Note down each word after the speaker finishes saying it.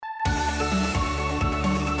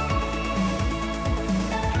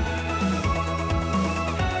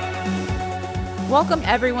Welcome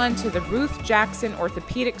everyone to the Ruth Jackson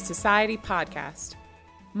Orthopedic Society podcast.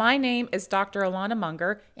 My name is Dr. Alana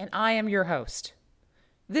Munger, and I am your host.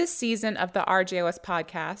 This season of the RJOS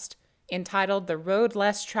podcast, entitled The Road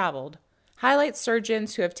Less Traveled, highlights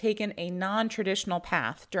surgeons who have taken a non-traditional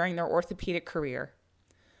path during their orthopedic career.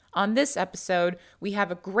 On this episode, we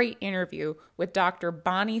have a great interview with Dr.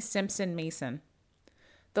 Bonnie Simpson Mason.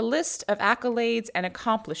 The list of accolades and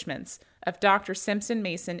accomplishments of Dr. Simpson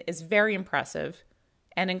Mason is very impressive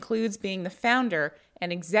and includes being the founder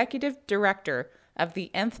and executive director of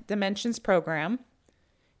the Nth Dimensions program,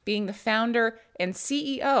 being the founder and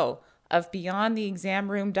CEO of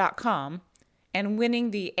BeyondTheExamRoom.com, and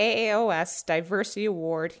winning the AAOS Diversity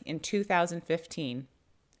Award in 2015.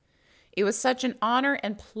 It was such an honor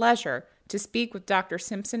and pleasure to speak with Dr.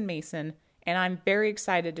 Simpson Mason, and I'm very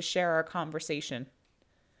excited to share our conversation.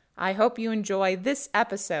 I hope you enjoy this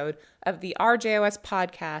episode of the RJOS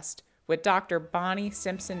podcast with Dr. Bonnie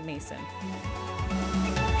Simpson Mason.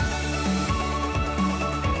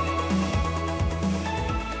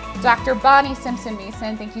 Dr. Bonnie Simpson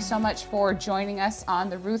Mason, thank you so much for joining us on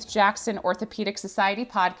the Ruth Jackson Orthopedic Society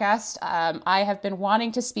podcast. I have been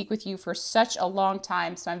wanting to speak with you for such a long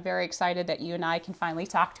time, so I'm very excited that you and I can finally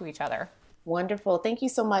talk to each other. Wonderful. Thank you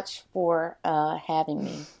so much for having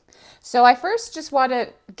me. So I first just want to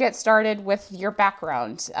get started with your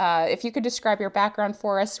background. If you could describe your background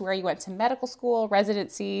for us, where you went to medical school,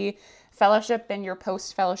 residency, fellowship, and your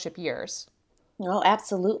post-fellowship years. Oh,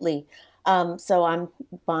 absolutely. So I'm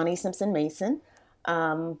Bonnie Simpson Mason,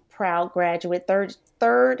 proud graduate,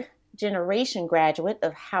 third generation graduate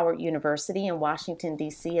of Howard University in Washington,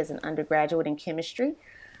 D.C. as an undergraduate in chemistry.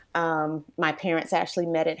 My parents actually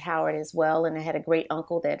met at Howard as well, and I had a great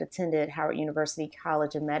uncle that attended Howard University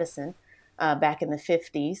College of Medicine back in the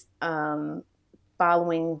 50s.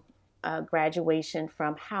 Following graduation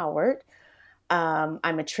from Howard,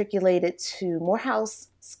 I matriculated to Morehouse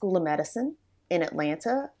School of Medicine in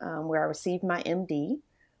Atlanta, where I received my MD,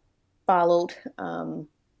 followed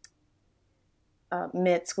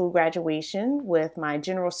med school graduation with my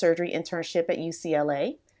general surgery internship at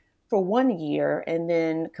UCLA for 1 year, and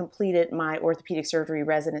then completed my orthopedic surgery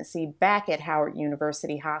residency back at Howard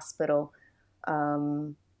University Hospital.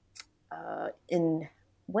 In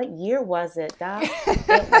what year was it, Doc?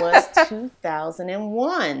 It was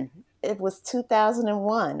 2001. It was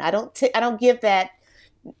 2001. I don't give that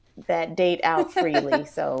date out freely,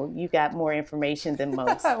 so you got more information than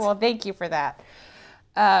most. Well, thank you for that.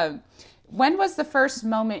 When was the first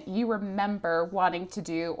moment you remember wanting to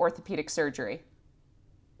do orthopedic surgery?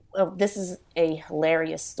 Well, this is a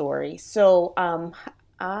hilarious story. So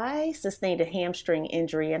I sustained a hamstring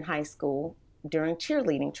injury in high school during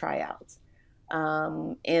cheerleading tryouts.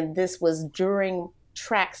 And this was during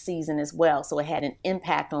track season as well. So it had an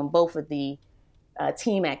impact on both of the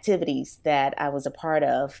team activities that I was a part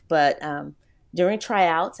of. But during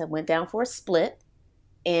tryouts, I went down for a split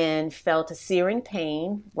and felt a searing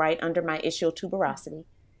pain right under my ischial tuberosity.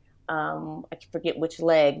 I forget which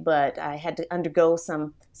leg, but I had to undergo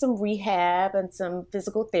some rehab and some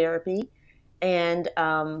physical therapy. And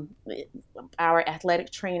our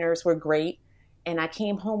athletic trainers were great. And I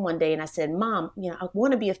came home one day and I said, Mom, I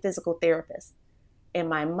want to be a physical therapist. And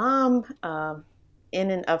my mom, in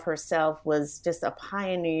and of herself, was just a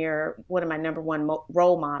pioneer, one of my number one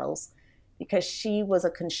role models, because she was a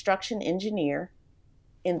construction engineer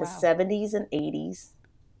in the 70s and 80s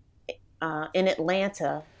in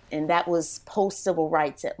Atlanta. And that was post-civil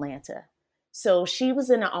rights Atlanta. So she was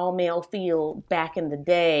in an all-male field back in the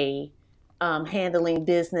day, handling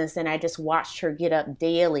business, and I just watched her get up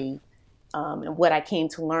daily. And what I came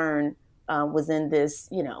to learn was in this,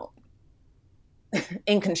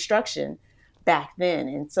 in construction back then.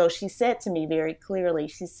 And so she said to me very clearly,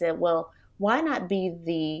 she said, well, why not be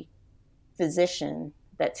the physician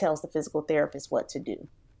that tells the physical therapist what to do?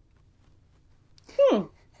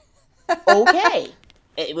 Okay.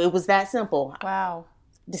 It was that simple. Wow.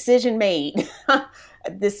 Decision made.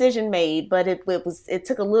 Decision made, but it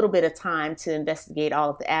took a little bit of time to investigate all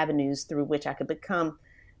of the avenues through which I could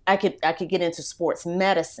get into sports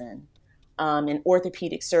medicine. And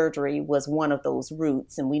orthopedic surgery was one of those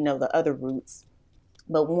routes, and we know the other routes.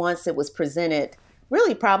 But once it was presented,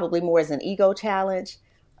 really probably more as an ego challenge,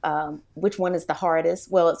 which one is the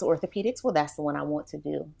hardest? Well, it's orthopedics. Well, that's the one I want to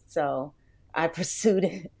do. So I pursued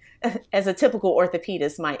it. As a typical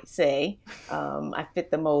orthopedist might say, I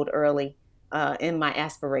fit the mold early in my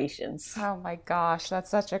aspirations. Oh my gosh,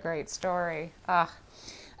 that's such a great story.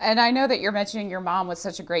 And I know that you're mentioning your mom was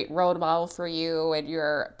such a great role model for you in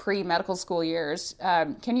your pre-medical school years.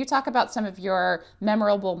 Can you talk about some of your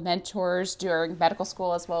memorable mentors during medical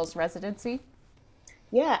school as well as residency?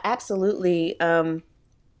 Yeah, absolutely.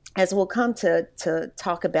 As we'll come to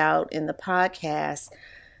talk about in the podcast,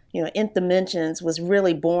 Interventions was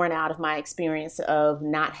really born out of my experience of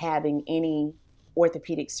not having any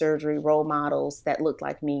orthopedic surgery role models that looked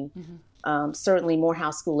like me. Certainly,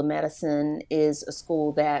 Morehouse School of Medicine is a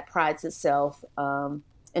school that prides itself,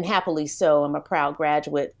 and happily so. I'm a proud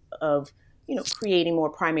graduate of, creating more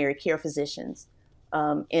primary care physicians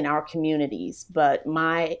in our communities. But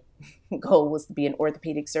my goal was to be an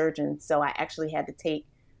orthopedic surgeon, so I actually had to take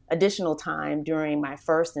additional time during my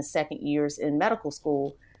first and second years in medical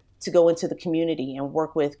school to go into the community and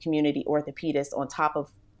work with community orthopedists on top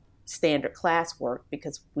of standard class work,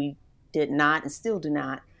 because we did not and still do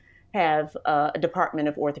not have a department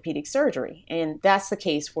of orthopedic surgery, and that's the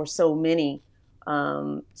case for so many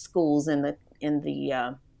schools in the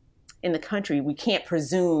country. We can't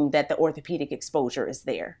presume that the orthopedic exposure is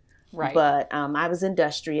there. Right. But I was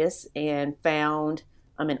industrious and found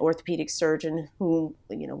an orthopedic surgeon who,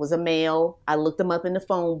 was a male. I looked him up in the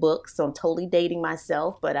phone book, so I'm totally dating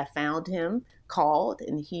myself, but I found him, called,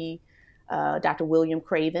 and he, Dr. William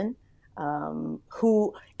Craven,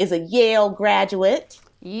 who is a Yale graduate.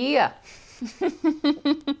 Yeah.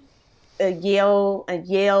 a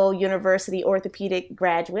Yale University orthopedic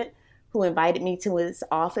graduate who invited me to his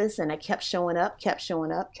office, and I kept showing up.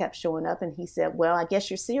 And he said, well, I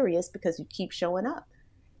guess you're serious because you keep showing up.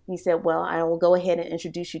 He said, well, I will go ahead and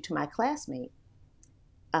introduce you to my classmate,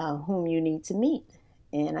 whom you need to meet.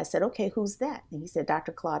 And I said, okay, who's that? And he said,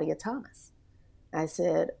 Dr. Claudia Thomas. I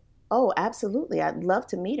said, oh, absolutely. I'd love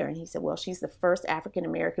to meet her. And he said, well, she's the first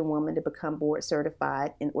African-American woman to become board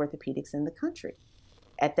certified in orthopedics in the country.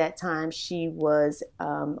 At that time, she was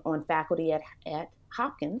on faculty at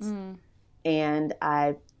Hopkins. And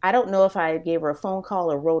I don't know if I gave her a phone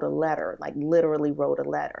call or wrote a letter, like literally wrote a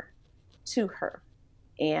letter to her.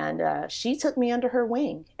 And she took me under her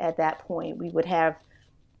wing at that point. We would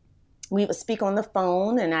speak on the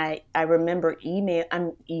phone, and I remember email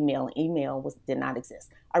did not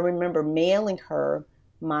exist. I remember mailing her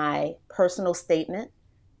my personal statement,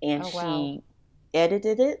 and she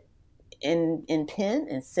edited it in pen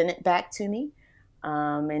and sent it back to me.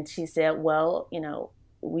 And she said, well,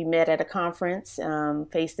 we met at a conference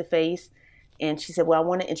face to face, and she said, well, I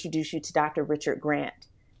want to introduce you to Dr. Richard Grant.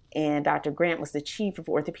 And Dr. Grant was the chief of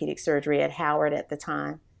orthopedic surgery at Howard at the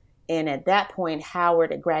time. And at that point,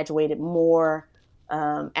 Howard had graduated more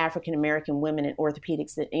African-American women in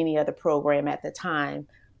orthopedics than any other program at the time,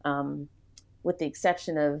 with the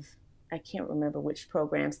exception of, I can't remember which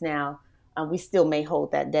programs now. We still may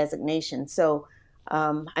hold that designation. So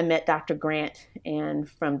I met Dr. Grant, and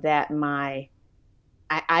from that,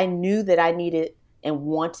 I knew that I needed and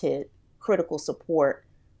wanted critical support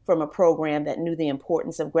from a program that knew the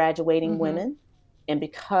importance of graduating women. And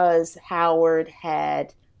because Howard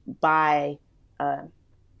had by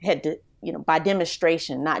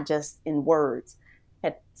demonstration, not just in words,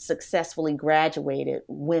 had successfully graduated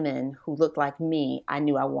women who looked like me, I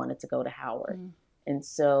knew I wanted to go to Howard. And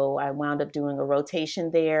so I wound up doing a rotation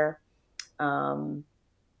there, following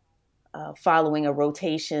a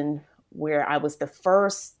rotation where I was the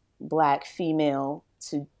first Black female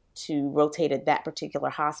to rotate at that particular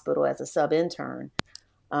hospital as a sub-intern.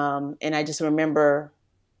 And I just remember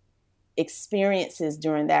experiences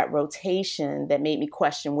during that rotation that made me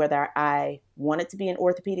question whether I wanted to be an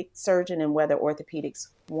orthopedic surgeon and whether orthopedics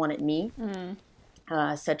wanted me,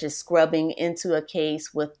 such as scrubbing into a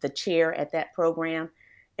case with the chair at that program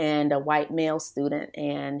and a white male student,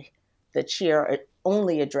 and the chair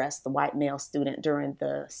only addressed the white male student during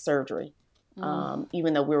the surgery,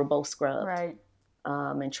 even though we were both scrubbed. Right.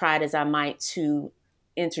 And tried as I might to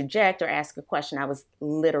interject or ask a question, I was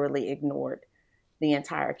literally ignored the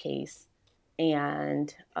entire case.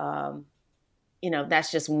 And,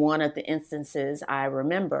 that's just one of the instances I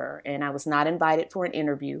remember. And I was not invited for an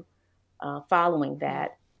interview following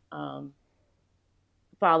that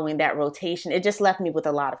rotation. It just left me with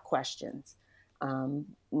a lot of questions.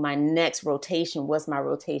 My next rotation was my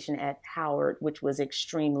rotation at Howard, which was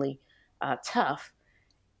extremely tough.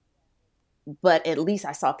 But at least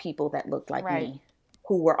I saw people that looked like me,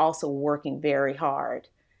 who were also working very hard.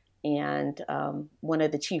 And one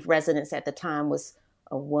of the chief residents at the time was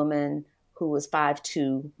a woman who was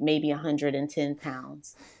 5'2", maybe 110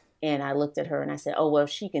 pounds. And I looked at her and I said, oh, well, if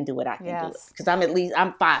she can do it, I can do it. Because I'm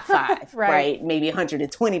 5'5", right? Maybe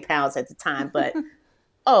 120 pounds at the time. But,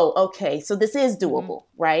 okay, so this is doable,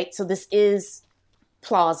 right? So this is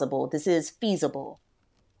plausible. This is feasible.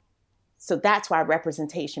 So that's why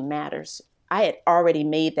representation matters. I had already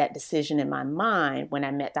made that decision in my mind when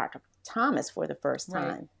I met Dr. Thomas for the first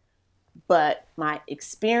time. But my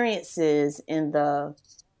experiences in the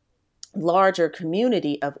larger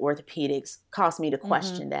community of orthopedics caused me to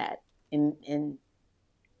question that. And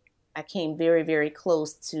I came very, very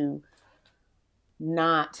close to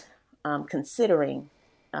not considering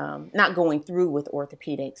not going through with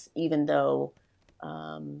orthopedics, even though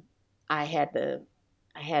I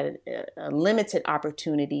had a limited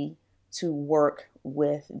opportunity to work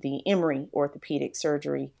with the Emory orthopedic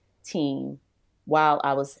surgery team while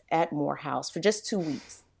I was at Morehouse for just 2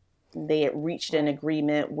 weeks. They had reached an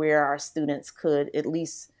agreement where our students could at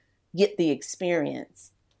least get the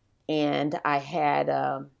experience. And I had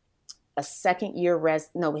a he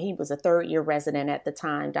was a third year resident at the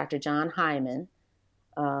time, Dr. John Hyman,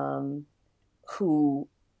 who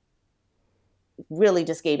really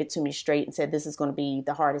just gave it to me straight and said, this is going to be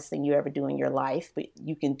the hardest thing you ever do in your life, but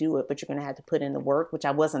you can do it, but you're going to have to put in the work, which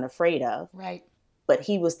I wasn't afraid of. Right. But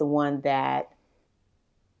he was the one that,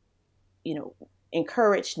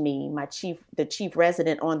 encouraged me. The chief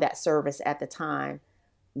resident on that service at the time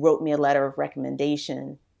wrote me a letter of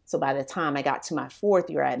recommendation. So by the time I got to my 4th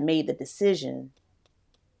year, I had made the decision.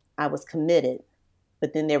 I was committed.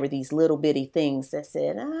 But then there were these little bitty things that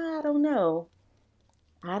said, I don't know.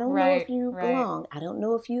 I don't know if you belong. I don't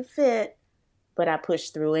know if you fit. But I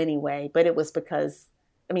pushed through anyway. But it was because,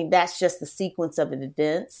 that's just the sequence of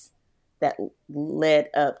events that led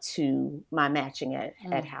up to my matching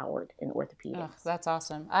at Howard in orthopedics. Oh, that's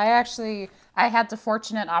awesome. I had the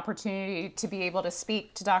fortunate opportunity to be able to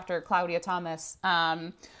speak to Dr. Claudia Thomas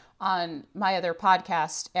on my other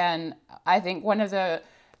podcast. And I think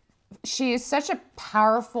she is such a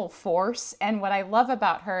powerful force. And what I love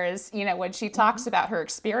about her is, when she talks about her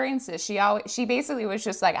experiences, she basically was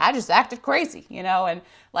just like, I just acted crazy, and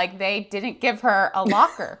like they didn't give her a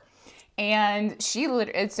locker. And she had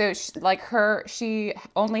to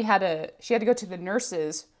go to the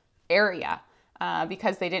nurses area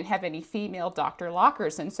because they didn't have any female doctor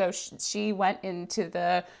lockers. And so she went into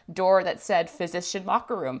the door that said physician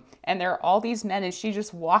locker room, and there are all these men, and she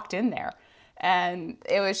just walked in there. And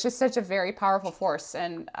it was just such a very powerful force.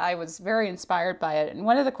 And I was very inspired by it. And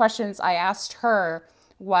one of the questions I asked her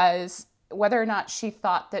was whether or not she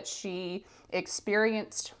thought that she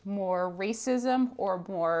experienced more racism or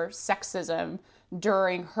more sexism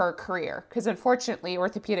during her career. Because unfortunately,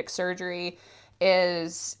 orthopedic surgery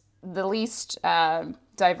is the least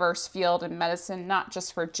diverse field in medicine, not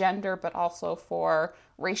just for gender, but also for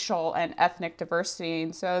racial and ethnic diversity.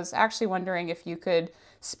 And so I was actually wondering if you could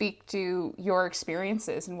speak to your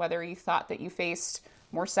experiences and whether you thought that you faced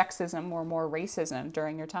more sexism or more racism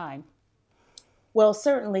during your time. Well,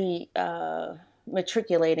 certainly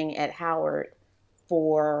matriculating at Howard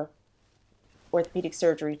for orthopedic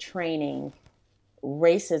surgery training,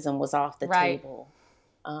 racism was off the table.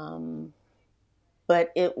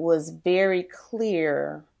 But it was very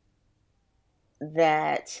clear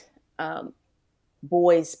that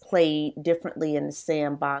boys played differently in the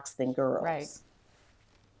sandbox than girls. Right.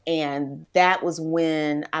 And that was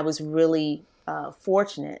when I was really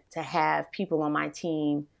fortunate to have people on my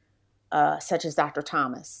team, such as Dr.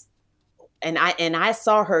 Thomas. And I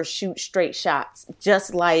saw her shoot straight shots,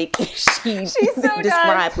 just like she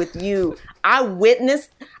described with you. I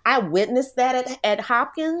witnessed that at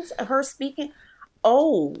Hopkins, her speaking.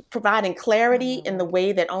 Providing clarity in the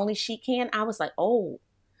way that only she can. I was like,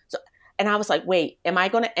 and I was like, wait, am I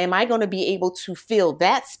gonna be able to fill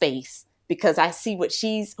that space? Because I see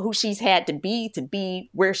who she's had to be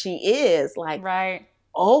where she is. Like, right.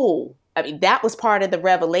 That was part of the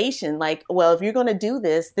revelation. Like, well, if you're going to do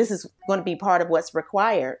this is going to be part of what's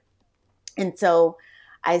required. And so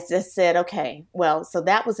I just said, okay, well, so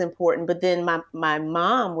that was important. But then my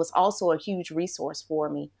mom was also a huge resource for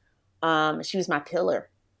me. She was my pillar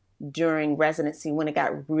during residency when it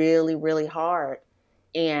got really, really hard.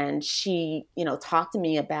 And she, talked to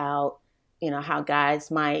me about, how guys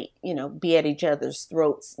might, be at each other's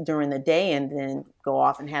throats during the day and then go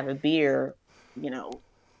off and have a beer,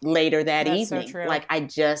 later that That's evening. So true. Like, I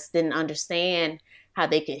just didn't understand how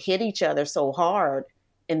they could hit each other so hard.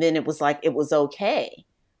 And then it was like, it was okay.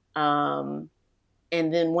 And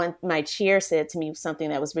then my chair said to me something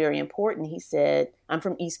that was very important. He said, I'm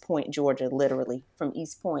from East Point, Georgia, literally from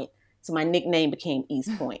East Point. So my nickname became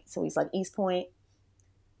East Point. So he's like, East Point,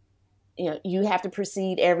 you have to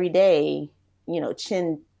proceed every day,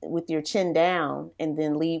 chin with your chin down and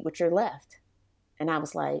then lead with your left. And I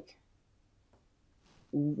was like,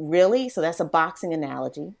 really? So that's a boxing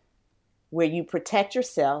analogy where you protect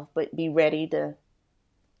yourself, but be ready to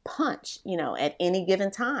punch, at any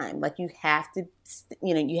given time. Like you have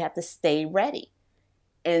to stay ready.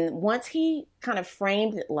 And once he kind of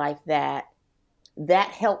framed it like that, that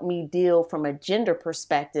helped me deal from a gender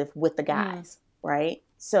perspective with the guys, right?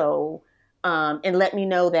 So, and let me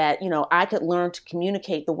know that, you know, I could learn to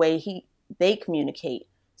communicate the way they communicate.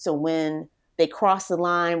 So when they cross the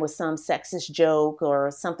line with some sexist joke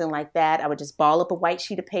or something like that, I would just ball up a white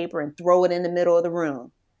sheet of paper and throw it in the middle of the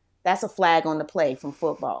room. That's a flag on the play from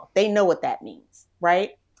football. They know what that means,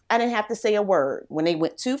 right? I didn't have to say a word. When they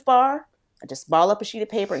went too far, I just ball up a sheet of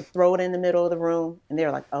paper and throw it in the middle of the room. And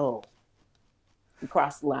they're like, oh, we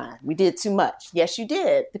crossed the line. We did too much. Yes, you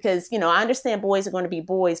did. Because, you know, I understand boys are going to be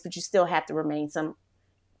boys, but you still have to remain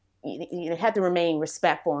you have to remain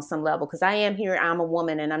respectful on some level. Because I am here, I'm a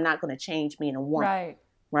woman, and I'm not going to change being a woman. Right.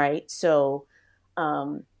 Right. So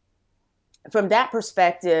from that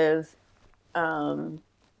perspective,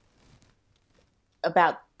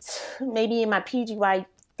 about maybe in my PGY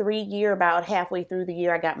 3 year, about halfway through the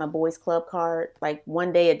year, I got my boys club card. Like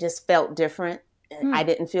one day it just felt different. I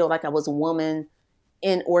didn't feel like I was a woman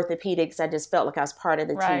in orthopedics. I just felt like I was part of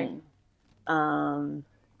the team.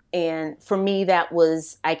 And for me, that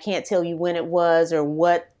was, I can't tell you when it was or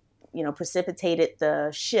what, you know, precipitated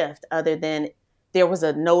the shift, other than there was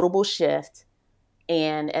a notable shift.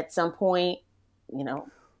 And at some point, you know,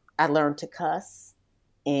 I learned to cuss.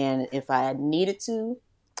 And if I needed to,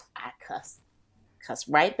 I cuss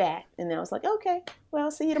right back. And then I was like, okay,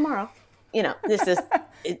 well, see you tomorrow. You know, this is,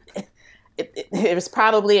 it was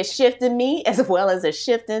probably a shift in me as well as a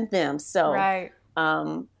shift in them. So,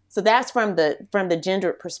 so that's from the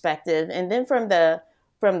gender perspective. And then from the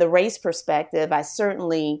race perspective, I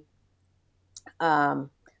certainly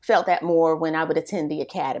felt that more when I would attend the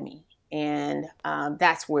academy. And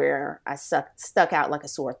that's where I stuck out like a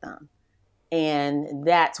sore thumb. And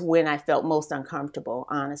that's when I felt most uncomfortable,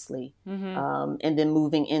 honestly. And then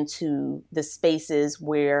moving into the spaces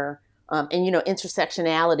where, and, you know,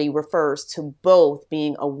 intersectionality refers to both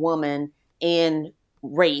being a woman and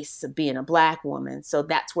race, being a Black woman. So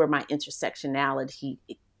that's where my intersectionality,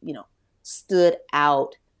 you know, stood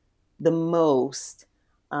out the most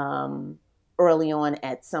early on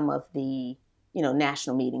at some of the, you know,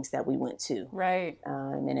 national meetings that we went to.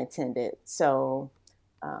 And attended. So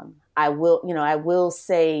I will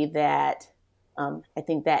say that I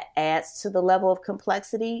think that adds to the level of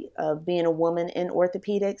complexity of being a woman in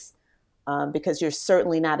orthopedics, because you're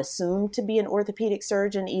certainly not assumed to be an orthopedic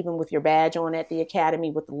surgeon, even with your badge on at the academy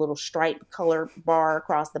with the little stripe color bar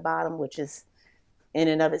across the bottom, which is in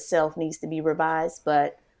and of itself needs to be revised.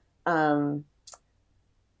 But, you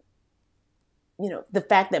know, the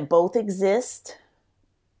fact that both exist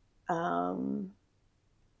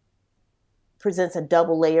presents a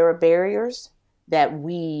double layer of barriers that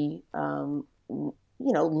we, you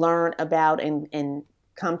know, learn about and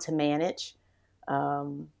come to manage,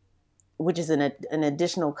 which is an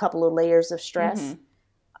additional couple of layers of stress,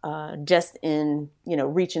 just in, you know,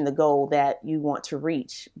 reaching the goal that you want to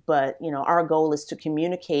reach. But, you know, our goal is to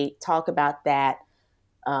communicate, talk about that,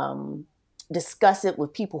 discuss it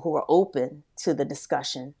with people who are open to the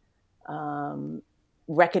discussion,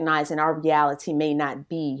 recognizing our reality may not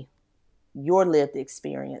be your lived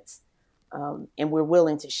experience. And we're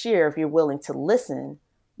willing to share if you're willing to listen,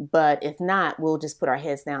 but if not, we'll just put our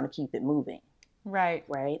heads down and keep it moving. Right.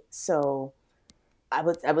 So I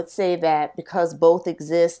would say that because both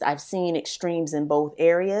exist, I've seen extremes in both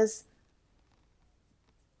areas,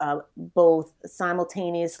 both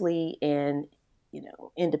simultaneously and, you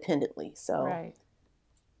know, independently. So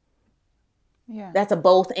that's a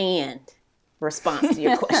both and response to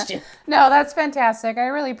your question. No, that's fantastic. I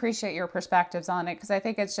really appreciate your perspectives on it, because I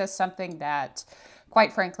think it's just something that,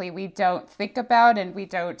 quite frankly, we don't think about and we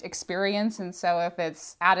don't experience. And so if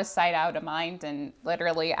it's out of sight, out of mind, and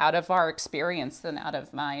literally out of our experience, then out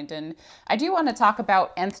of mind. And I do want to talk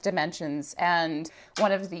about Nth Dimensions. And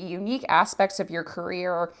one of the unique aspects of your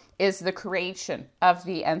career is the creation of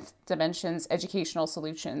the Nth Dimensions Educational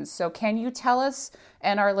Solutions. So can you tell us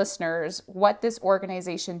and our listeners what this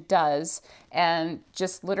organization does, and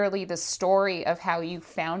just literally the story of how you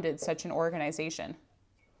founded such an organization?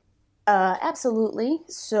 Absolutely.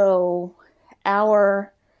 So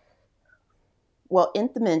Nth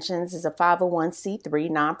Dimensions is a 501c3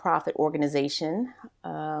 nonprofit organization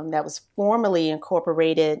that was formally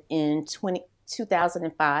incorporated in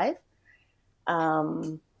 2005.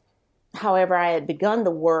 However, I had begun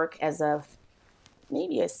the work as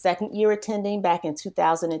maybe a second year attending back in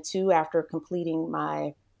 2002 after completing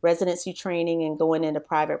my residency training and going into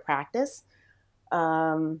private practice.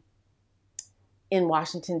 In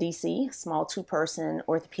Washington, D.C., small 2-person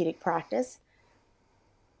orthopedic practice.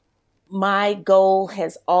 My goal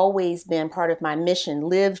has always been part of my mission,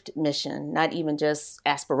 lived mission, not even just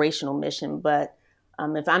aspirational mission, but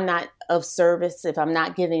If I'm not of service, if I'm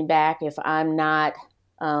not giving back, if I'm not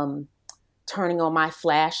turning on my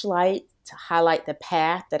flashlight to highlight the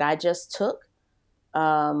path that I just took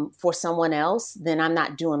for someone else, then I'm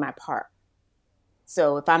not doing my part.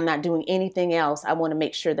 So if I'm not doing anything else, I want to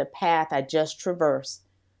make sure the path I just traversed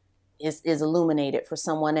is illuminated for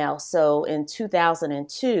someone else. So in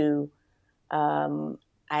 2002, I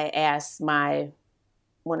asked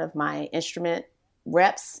one of my instrument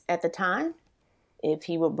reps at the time if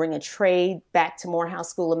he would bring a tray back to Morehouse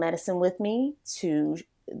School of Medicine with me to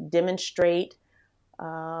demonstrate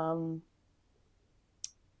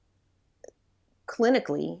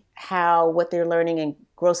clinically how what they're learning in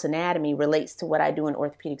gross anatomy relates to what I do in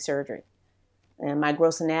orthopedic surgery. And my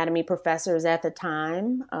gross anatomy professors at the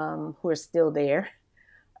time, who are still there,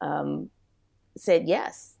 said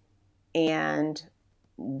yes. And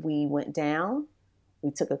we went down.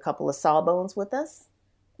 We took a couple of sawbones with us.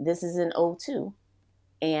 This is in '02.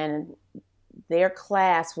 And their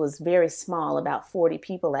class was very small, about 40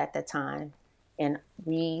 people at the time. And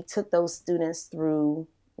we took those students through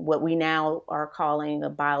what we now are calling a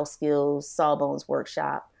BioSkills Sawbones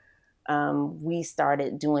workshop. We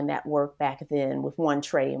started doing that work back then with one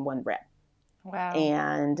tray and one rep. Wow.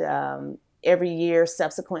 And every year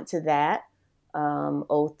subsequent to that,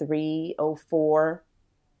 '03, '04,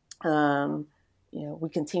 we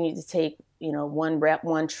continued to take, one rep,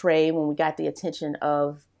 one tray when we got the attention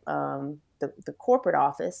of the corporate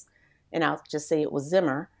office. And I'll just say it was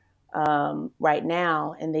Zimmer right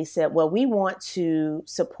now. And they said, well, we want to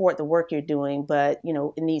support the work you're doing, but,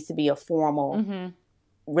 it needs to be a formal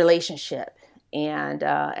relationship. And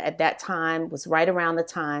at that time was right around the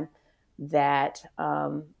time that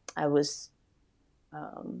I was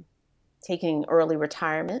taking early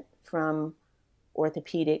retirement from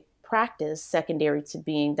orthopedic practice, secondary to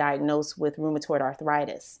being diagnosed with rheumatoid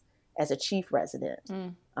arthritis as a chief resident.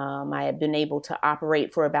 I had been able to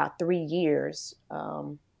operate for about 3 years,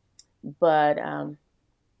 but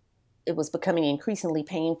it was becoming increasingly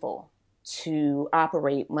painful to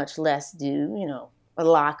operate, much less do, a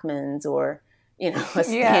Lockman's or, a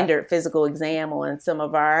standard physical exam on some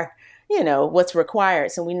of our, what's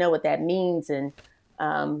required. So we know what that means. And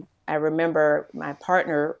I remember my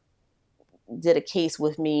partner did a case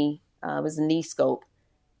with me. It was a knee scope,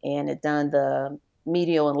 and had done the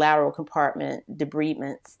medial and lateral compartment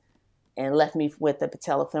debridements and left me with the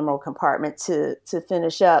patellofemoral compartment to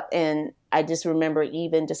finish up. And I just remember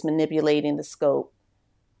even just manipulating the scope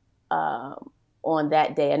on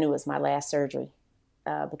that day. I knew it was my last surgery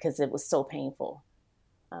because it was so painful.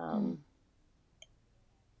 And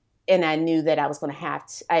I knew that I was going to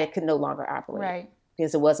I could no longer operate. Right.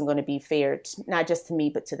 Because it wasn't going to be fair, not just to me,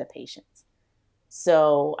 but to the patients.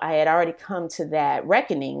 So I had already come to that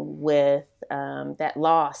reckoning with that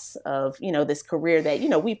loss of, this career that,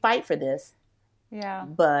 we fight for this. Yeah.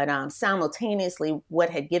 But simultaneously, what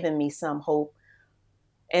had given me some hope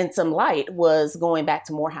and some light was going back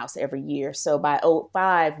to Morehouse every year. So by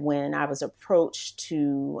 '05, when I was approached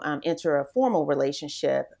to enter a formal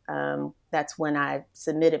relationship, that's when I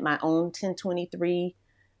submitted my own 1023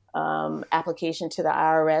 application to the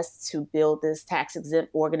IRS to build this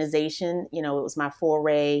tax-exempt organization. It was my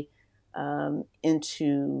foray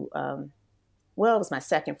into, it was my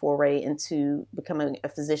second foray into becoming a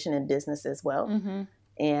physician in business as well.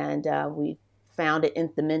 And we founded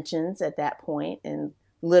Nth Dimensions at that point. And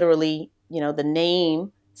literally, the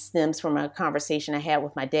name stems from a conversation I had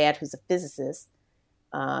with my dad, who's a physicist.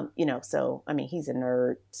 So, he's a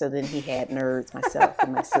nerd. So then he had nerds, myself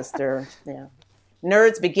and my sister,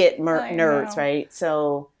 Nerds beget nerds, right?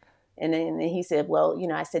 So, and then he said, well,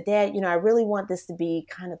 I said, Dad, I really want this to be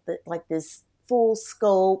kind of like this full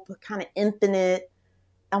scope, kind of infinite.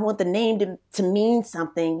 I want the name to mean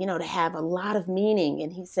something, to have a lot of meaning.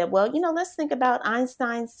 And he said, well, let's think about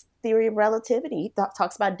Einstein's theory of relativity. He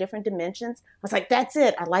talks about different dimensions. I was like, that's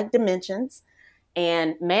it. I like dimensions.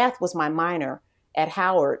 And math was my minor at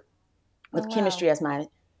Howard, with chemistry as my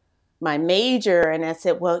major. And I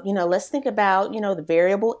said, well, let's think about, the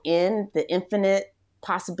variable n, the infinite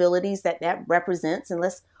possibilities that represents. And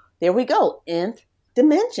there we go. Nth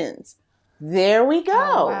dimensions. There we go.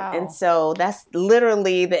 Oh, wow. And so that's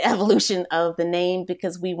literally the evolution of the name,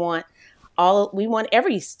 because we want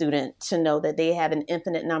every student to know that they have an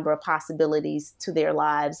infinite number of possibilities to their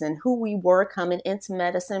lives. And who we were coming into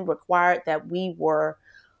medicine required that we were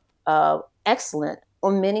excellent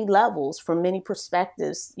on many levels, from many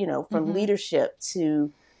perspectives, from leadership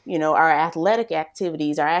to, our athletic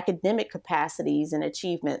activities, our academic capacities and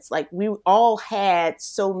achievements. Like, we all had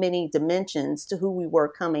so many dimensions to who we were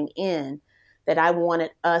coming in that I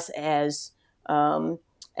wanted us as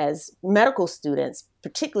as medical students,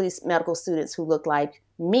 particularly medical students who look like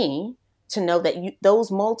me, to know that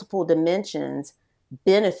those multiple dimensions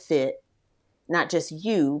benefit not just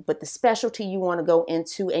you, but the specialty you want to go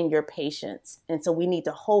into and your patients. And so we need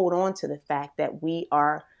to hold on to the fact that we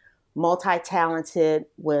are multi-talented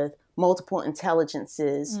with multiple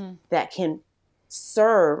intelligences that can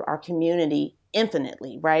serve our community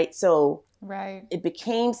infinitely, right? So it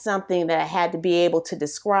became something that I had to be able to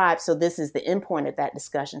describe. So this is the endpoint of that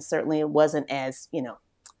discussion. Certainly it wasn't as,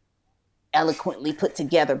 eloquently put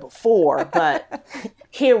together before, but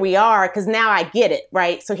here we are, because now I get it,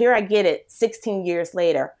 right? So here I get it 16 years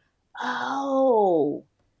later. Oh,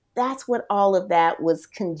 that's what all of that was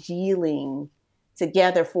congealing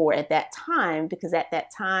together for at that time, because at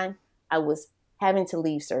that time I was having to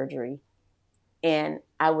leave surgery and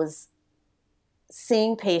I was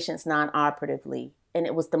seeing patients non-operatively, and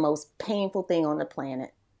it was the most painful thing on the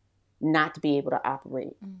planet not to be able to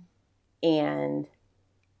operate. And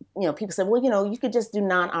people said, well, you could just do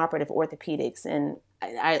non-operative orthopedics. And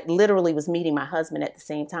I literally was meeting my husband at the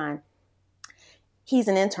same time. He's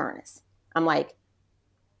an internist. I'm like,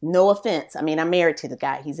 no offense. I mean, I'm married to the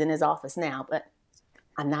guy. He's in his office now, but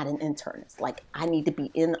I'm not an internist. Like, I need to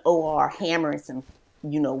be in the OR hammering some,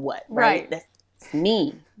 what, right? That's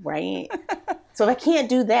me, right? So if I can't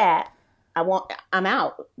do that, I'm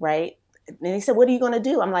out, right? And he said, what are you going to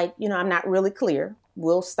do? I'm like, I'm not really clear.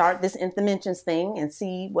 We'll start this interventions thing and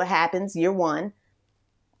see what happens year 1.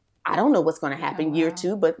 I don't know what's going to happen year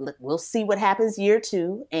 2, but we'll see what happens year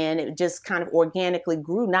 2. And it just kind of organically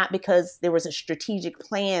grew, not because there was a strategic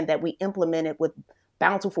plan that we implemented with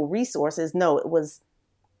bountiful resources. No, it was,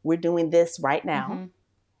 we're doing this right now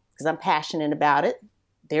because I'm passionate about it.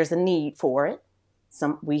 There's a need for it.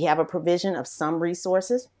 We have a provision of some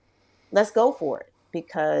resources. Let's go for it,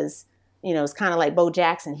 because it's kind of like Bo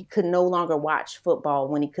Jackson. He could no longer watch football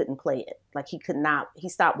when he couldn't play it. Like he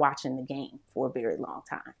stopped watching the game for a very long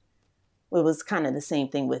time. It was kind of the same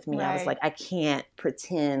thing with me. Right. I was like, I can't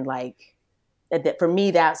pretend like that. For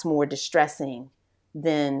me, that's more distressing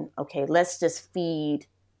than, okay, let's just feed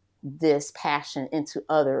this passion into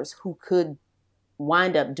others who could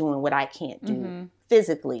wind up doing what I can't do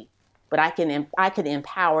physically. But I could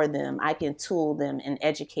empower them. I can tool them and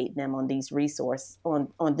educate them on these resources,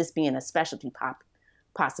 on this being a specialty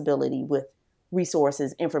possibility with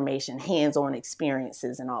resources, information, hands-on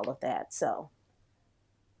experiences, and all of that. So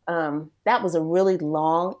that was a really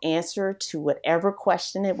long answer to whatever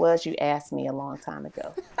question it was you asked me a long time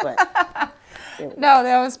ago. But no,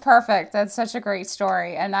 that was perfect. That's such a great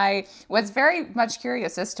story. And I was very much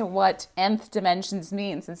curious as to what nth dimensions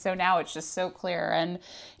means. And so now it's just so clear. And,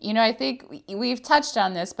 I think we've touched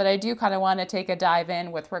on this, but I do kind of want to take a dive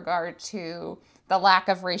in with regard to the lack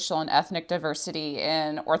of racial and ethnic diversity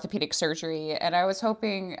in orthopedic surgery. And I was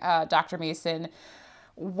hoping, Dr. Mason,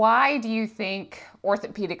 why do you think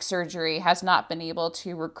orthopedic surgery has not been able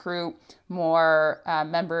to recruit more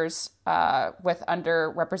members with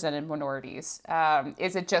underrepresented minorities?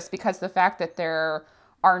 Is it just because the fact that there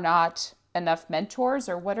are not enough mentors,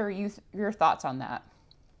 or what are your thoughts on that?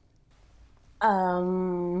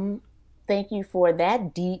 Thank you for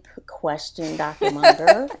that deep question, Dr.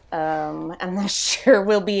 Munger. I'm not sure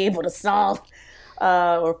we'll be able to solve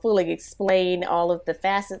or fully explain all of the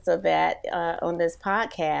facets of that on this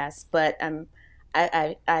podcast, but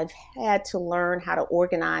I've had to learn how to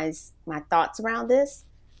organize my thoughts around this.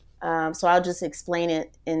 So I'll just explain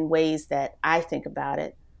it in ways that I think about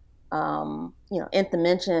it. In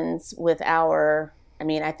dimensions with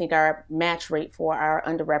I think our match rate for our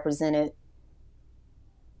underrepresented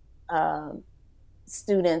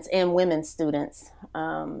students and women students,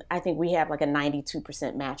 I think we have like a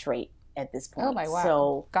 92% match rate at this point. Oh my wow!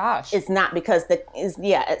 So gosh, it's not because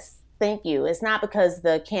thank you. It's not because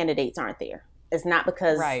the candidates aren't there. It's not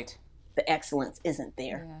because the excellence isn't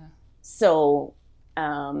there. Yeah. So,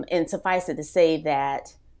 and suffice it to say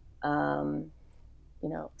that,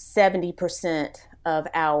 70% of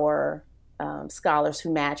our scholars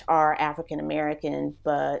who match are African American,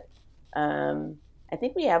 but I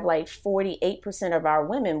think we have like 48% of our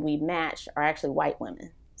women we match are actually white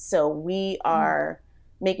women. So we are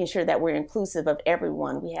making sure that we're inclusive of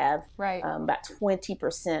everyone. We have about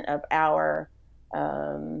 20% of our,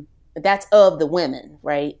 that's of the women,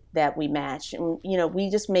 right, that we match. And, we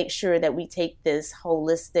just make sure that we take this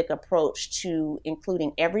holistic approach to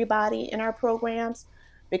including everybody in our programs,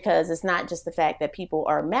 because it's not just the fact that people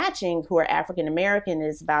are matching who are African American.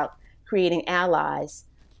 It's about creating allies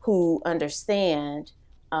who understand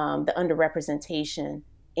the underrepresentation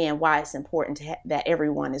and why it's important that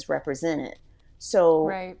everyone is represented. So,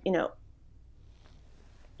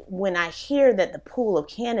 when I hear that the pool of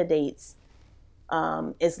candidates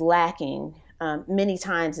is lacking, many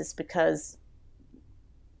times it's because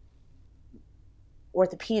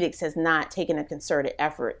orthopedics has not taken a concerted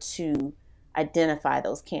effort to identify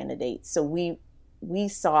those candidates. So we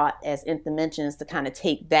sought as interventions to kind of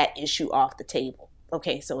take that issue off the table.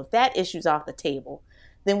 Okay, so if that issue's off the table,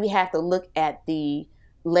 then we have to look at the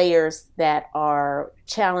layers that are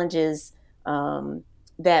challenges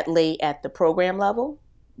that lay at the program level,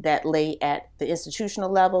 that lay at the institutional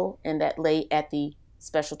level, and that lay at the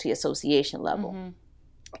specialty association level. Mm-hmm.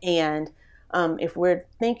 And if we're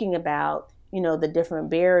thinking about, the different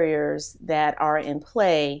barriers that are in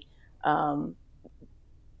play, for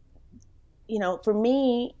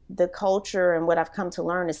me, the culture and what I've come to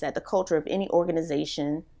learn is that the culture of any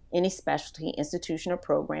organization, any specialty, institution, or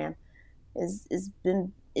program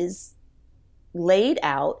is laid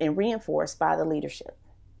out and reinforced by the leadership.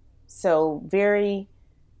 So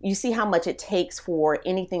you see how much it takes for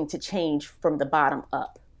anything to change from the bottom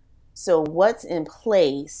up. So what's in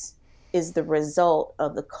place is the result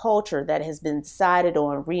of the culture that has been decided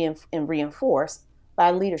on and reinforced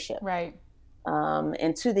by leadership. Right.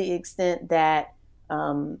 And to the extent that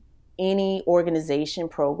any organization,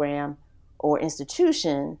 program, or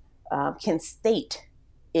institution can state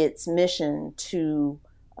its mission to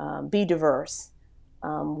be diverse,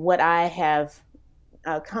 what I have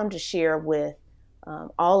come to share with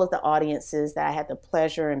all of the audiences that I had the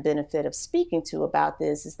pleasure and benefit of speaking to about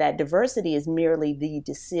this is that diversity is merely the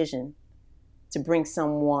decision to bring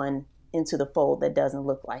someone into the fold that doesn't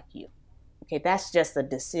look like you. Okay, that's just a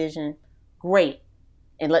decision. Great.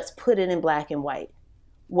 And let's put it in black and white.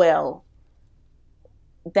 Well,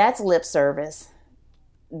 that's lip service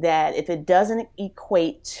that if it doesn't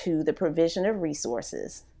equate to the provision of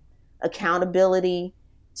resources, accountability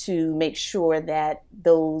to make sure that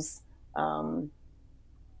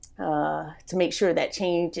to make sure that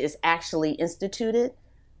change is actually instituted,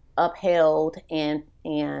 upheld, and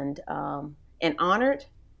honored.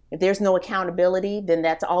 If there's no accountability, then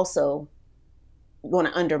that's also going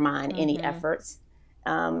to undermine any efforts.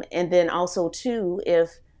 And then also too,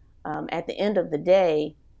 if at the end of the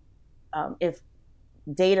day, if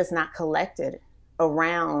data is not collected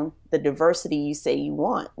around the diversity you say you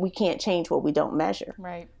want, we can't change what we don't measure.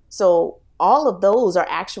 Right. So all of those are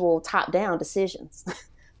actual top-down decisions.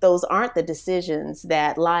 Those aren't the decisions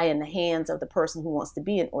that lie in the hands of the person who wants to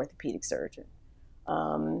be an orthopedic surgeon.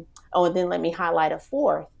 And then let me highlight a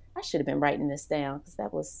fourth. I should have been writing this down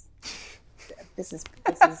because this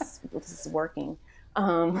is working.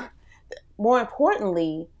 More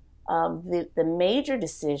importantly, the major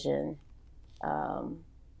decision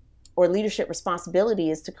or leadership responsibility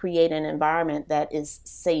is to create an environment that is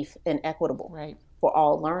safe and equitable for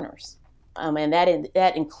all learners. And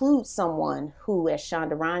that includes someone who, as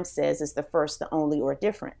Shonda Rhimes says, is the first, the only, or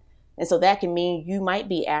different. And so that can mean you might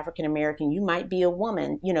be African American, you might be a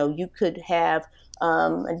woman, you could have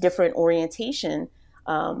a different orientation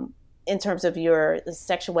in terms of your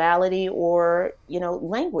sexuality or,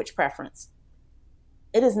 language preference.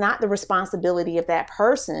 It is not the responsibility of that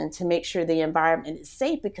person to make sure the environment is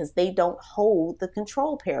safe because they don't hold the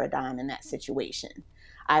control paradigm in that situation.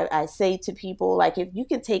 I say to people, like, if you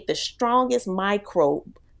can take the strongest microorganism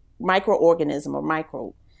or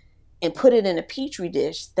microbe and put it in a petri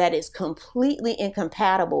dish that is completely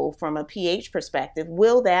incompatible from a pH perspective,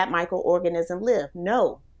 will that microorganism live?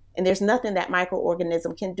 No. And there's nothing that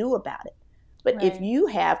microorganism can do about it. But if you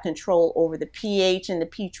have control over the pH in the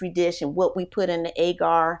petri dish and what we put in the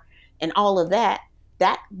agar and all of that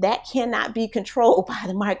cannot be controlled by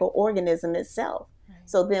the microorganism itself.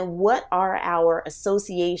 So then what are our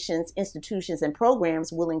associations, institutions, and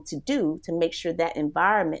programs willing to do to make sure that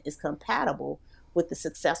environment is compatible with the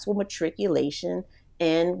successful matriculation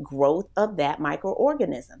and growth of that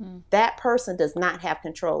microorganism? That person does not have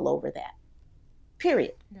control over that.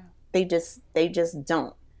 Period. Yeah. They just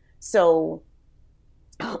don't. So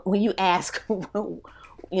when you ask,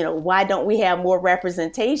 why don't we have more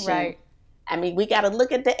representation? Right. I mean, we got to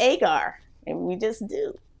look at the agar, and we just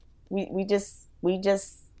do. We just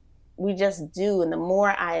do. And the more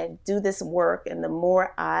I do this work and the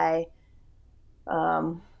more I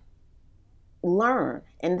learn,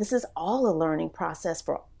 and this is all a learning process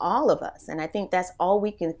for all of us. And I think that's all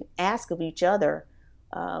we can ask of each other,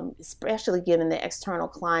 especially given the external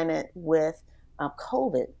climate with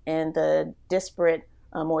COVID and the disparate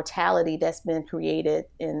mortality that's been created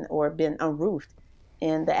or been unroofed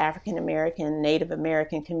in the African American, Native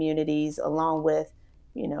American communities, along with,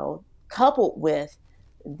 coupled with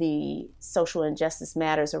the social injustice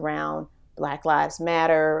matters around Black Lives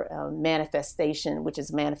Matter manifestation, which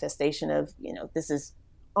is a manifestation of, this is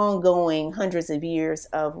ongoing hundreds of years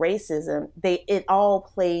of racism, it all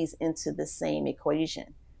plays into the same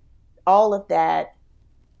equation. All of that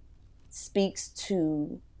speaks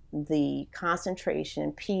to the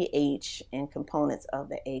concentration, pH, and components of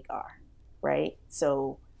the agar, right?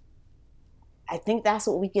 So I think that's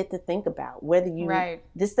what we get to think about.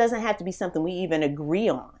 This doesn't have to be something we even agree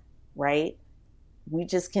on, right? We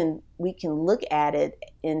can look at it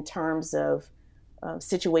in terms of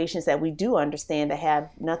situations that we do understand that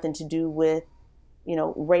have nothing to do with,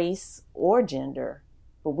 race or gender,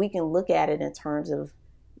 but we can look at it in terms of,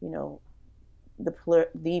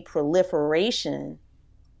 the proliferation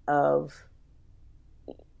of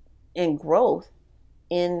and growth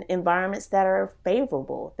in environments that are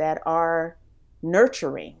favorable, that are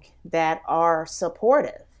nurturing, that are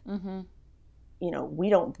supportive. Mm-hmm. We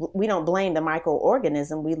don't blame the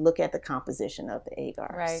microorganism. We look at the composition of the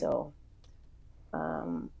agar. Right. So,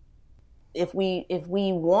 if we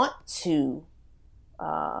want to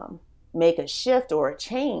make a shift or a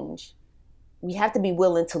change, we have to be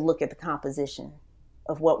willing to look at the composition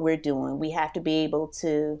of what we're doing. We have to be able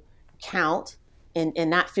to count and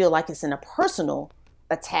not feel like it's in a personal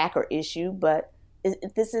attack or issue, but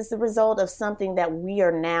this is the result of something that we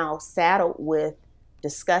are now saddled with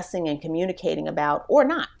discussing and communicating about, or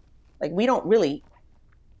not. Like, we don't really,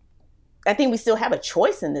 I think we still have a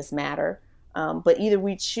choice in this matter, but either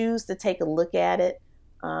we choose to take a look at it,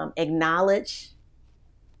 acknowledge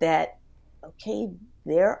that, okay,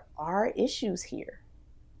 there are issues here.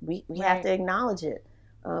 We right. have to acknowledge it.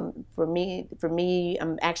 For me,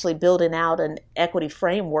 I'm actually building out an equity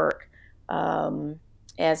framework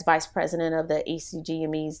as vice president of the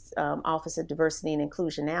ACGME's Office of Diversity and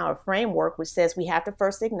Inclusion now, a framework which says we have to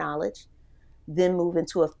first acknowledge, then move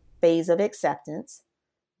into a phase of acceptance.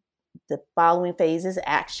 The following phase is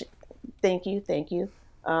action. Thank you.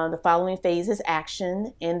 The following phase is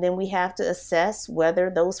action, and then we have to assess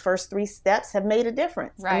whether those first 3 steps have made a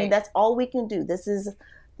difference. Right. I mean, that's all we can do. This is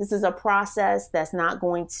a process that's not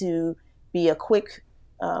going to be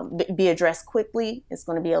be addressed quickly. It's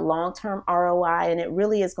going to be a long-term ROI, and it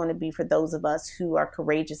really is going to be for those of us who are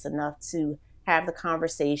courageous enough to have the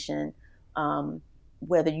conversation.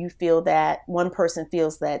 Whether you feel that one person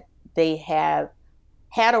feels that they have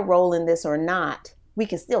had a role in this or not, we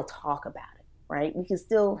can still talk about it, right? We can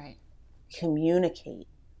still communicate.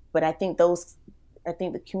 But I think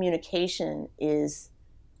the communication is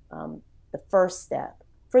the first step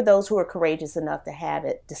for those who are courageous enough to have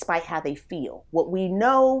it, despite how they feel. What we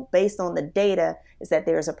know based on the data is that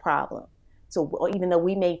there's a problem. So even though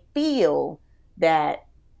we may feel that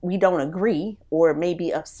we don't agree or it may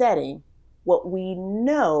be upsetting, what we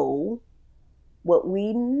know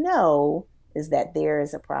is that there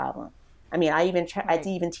is a problem. I mean, I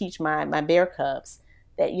even teach my bear cubs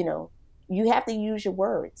that, you have to use your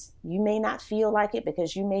words. You may not feel like it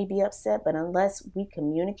because you may be upset, but unless we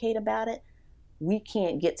communicate about it, we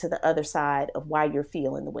can't get to the other side of why you're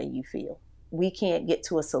feeling the way you feel. We can't get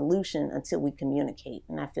to a solution until we communicate.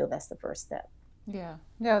 And I feel that's the first step. Yeah,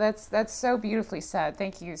 no, that's so beautifully said.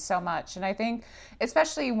 Thank you so much. And I think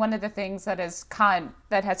especially one of the things that has come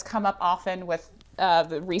up often with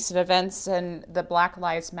the recent events and the Black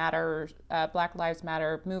Lives Matter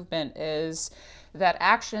movement is that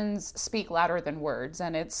actions speak louder than words.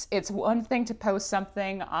 And it's one thing to post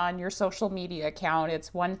something on your social media account.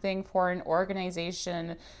 It's one thing for an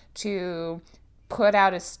organization to put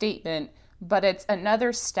out a statement, but it's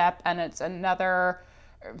another step, and it's another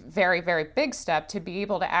very, very big step to be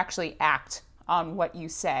able to actually act on what you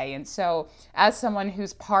say. And so as someone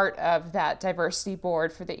who's part of that diversity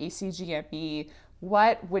board for the ACGME,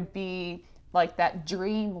 what would be like that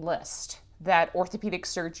dream list that orthopedic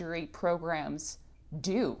surgery programs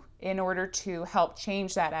do in order to help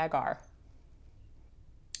change that agar?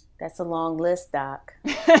 That's a long list, Doc.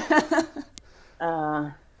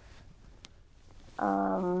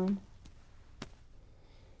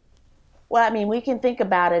 Well, I mean, we can think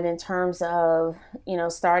about it in terms of,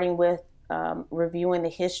 starting with reviewing the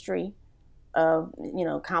history of,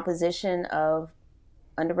 composition of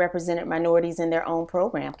underrepresented minorities in their own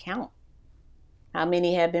program count. How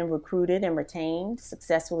many have been recruited and retained,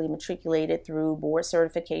 successfully matriculated through board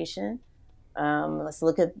certification? Let's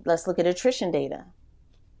look at attrition data,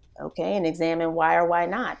 okay, and examine why or why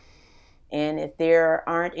not. And if there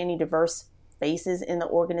aren't any diverse faces in the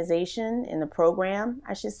organization, in the program,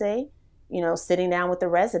 I should say, sitting down with the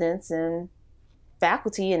residents and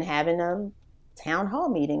faculty and having a town hall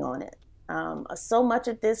meeting on it. So much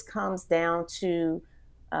of this comes down to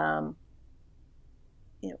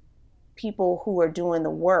people who are doing the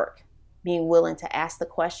work being willing to ask the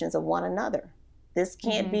questions of one another. This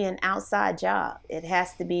can't be an outside job. It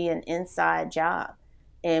has to be an inside job.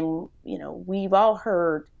 And, we've all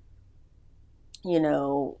heard,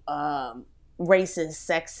 racist,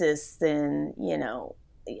 sexist, and,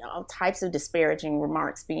 all types of disparaging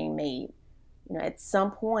remarks being made. At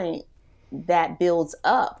some point that builds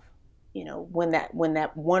up, when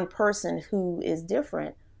that one person who is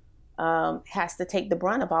different has to take the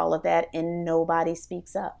brunt of all of that, and nobody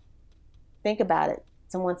speaks up. Think about it.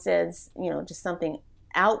 Someone says, just something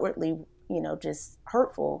outwardly, just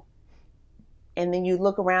hurtful. And then you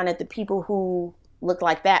look around at the people who look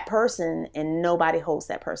like that person, and nobody holds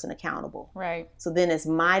that person accountable. Right. So then it's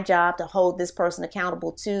my job to hold this person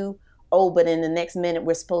accountable too. Oh, but in the next minute,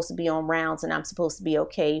 we're supposed to be on rounds and I'm supposed to be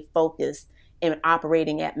okay, focused, and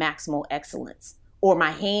operating at maximal excellence. Or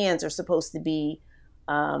my hands are supposed to be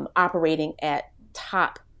operating at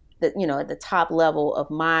at the top level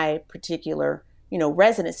of my particular,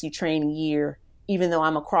 residency training year, even though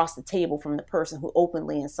I'm across the table from the person who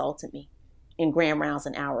openly insulted me in Grand Rounds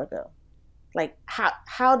an hour ago. Like,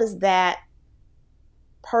 how does that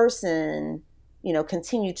person,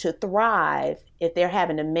 continue to thrive if they're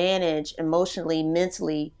having to manage emotionally,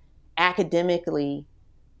 mentally, academically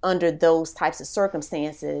under those types of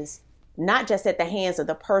circumstances, not just at the hands of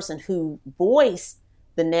the person who voiced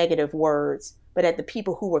the negative words, but at the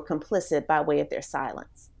people who were complicit by way of their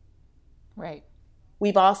silence. Right.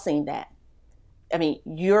 We've all seen that. I mean,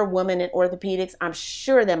 you're a woman in orthopedics. I'm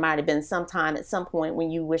sure there might have been some time at some point when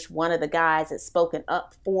you wish one of the guys had spoken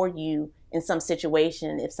up for you in some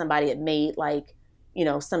situation if somebody had made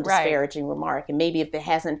some disparaging remark. And maybe if it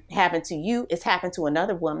hasn't happened to you, it's happened to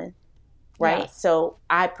another woman. Right. Yes. So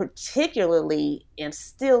I particularly am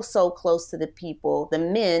still so close to the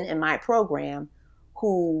men in my program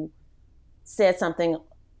who said something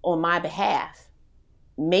on my behalf,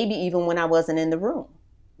 maybe even when I wasn't in the room.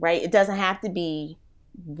 Right. It doesn't have to be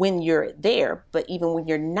when you're there, but even when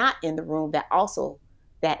you're not in the room, that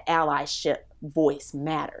allyship voice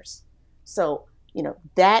matters. So,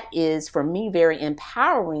 that is for me very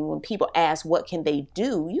empowering when people ask, what can they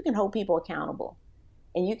do? You can hold people accountable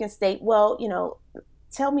and you can state, well,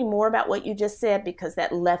 tell me more about what you just said, because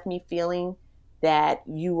that left me feeling that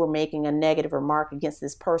you were making a negative remark against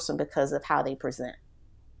this person because of how they present.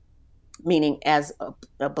 Meaning as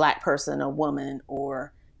a Black person, a woman,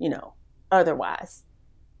 or, otherwise.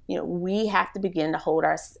 We have to begin to hold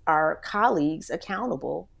our colleagues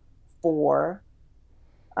accountable for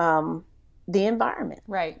the environment.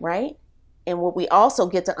 Right. Right. And what we also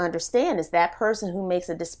get to understand is that person who makes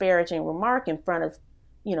a disparaging remark in front of,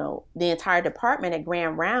 the entire department at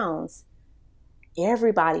Grand Rounds,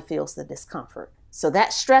 everybody feels the discomfort. So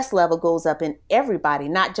that stress level goes up in everybody,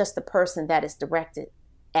 not just the person that is directed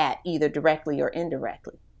at, either directly or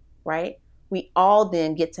indirectly. Right. We all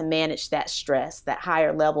then get to manage that stress, that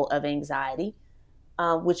higher level of anxiety,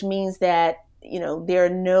 which means that, there are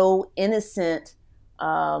no innocent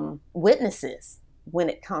witnesses when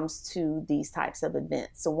it comes to these types of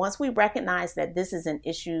events. So once we recognize that this is an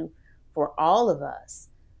issue for all of us,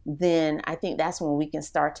 then I think that's when we can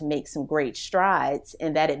start to make some great strides,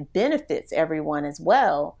 and that it benefits everyone as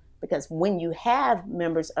well. Because when you have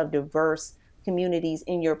members of diverse communities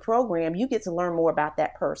in your program, you get to learn more about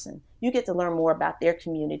that person. You get to learn more about their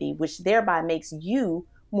community, which thereby makes you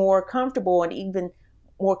more comfortable and even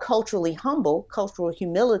more culturally humble. Cultural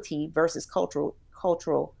humility versus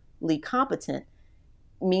culturally competent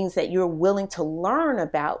means that you're willing to learn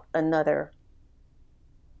about another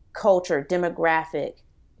culture, demographic,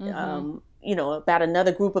 about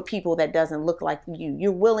another group of people that doesn't look like you.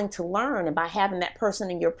 You're willing to learn, and by having that person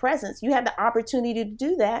in your presence, you have the opportunity to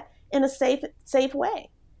do that in a safe way.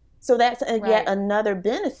 So that's yet another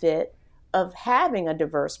benefit of having a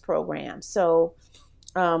diverse program. So,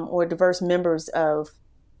 or diverse members of,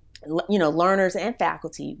 learners and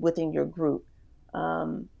faculty within your group.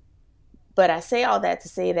 But I say all that to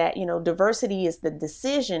say that, diversity is the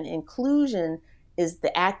decision. Inclusion is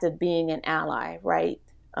the act of being an ally, right?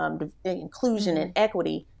 Inclusion and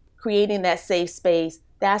equity, creating that safe space.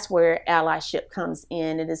 That's where allyship comes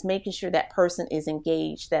in. It is making sure that person is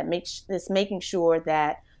engaged, it's making sure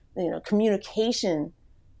that, communication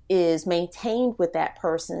is maintained with that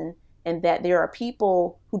person, and that there are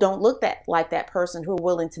people who don't look like that person who are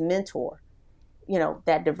willing to mentor,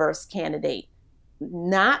 that diverse candidate,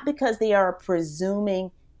 not because they are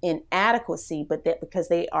presuming inadequacy, but that because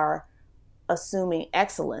they are assuming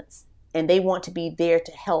excellence, and they want to be there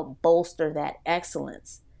to help bolster that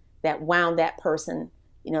excellence that wound that person,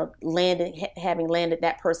 having landed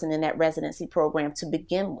that person in that residency program to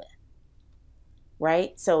begin with.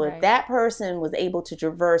 right? So if Right. that person was able to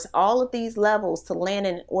traverse all of these levels to land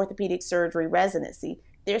in an orthopedic surgery residency,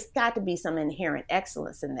 there's got to be some inherent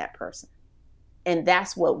excellence in that person. And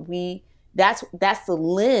that's what that's the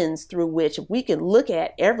lens through which, if we could look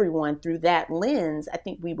at everyone through that lens, I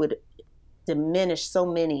think we would diminish so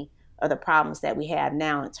many of the problems that we have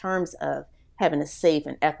now in terms of having a safe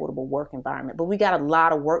and equitable work environment. But we got a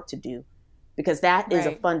lot of work to do, because that is a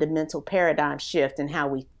Right. fundamental paradigm shift in how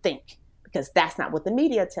we think, because that's not what the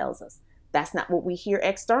media tells us. That's not what we hear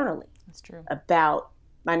externally That's true. about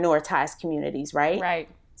minoritized communities, right? Right.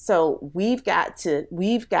 So we've got to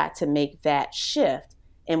make that shift.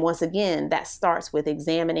 And once again, that starts with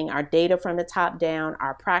examining our data from the top down,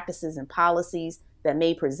 our practices and policies that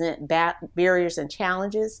may present barriers and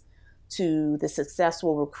challenges to the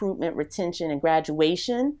successful recruitment, retention, and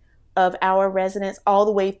graduation of our residents, all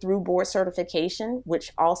the way through board certification,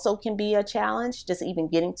 which also can be a challenge, just even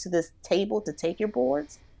getting to this table to take your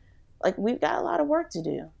boards. Like, we've got a lot of work to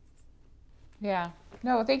do. Yeah.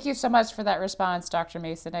 No, thank you so much for that response, Dr.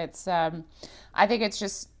 Mason. It's, I think it's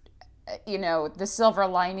just, the silver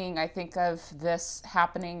lining, I think, of this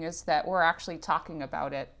happening is that we're actually talking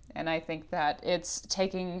about it. And I think that it's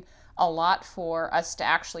taking a lot for us to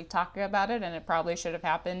actually talk about it, and it probably should have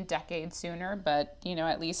happened decades sooner, but,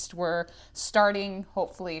 at least we're starting,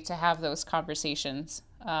 hopefully, to have those conversations.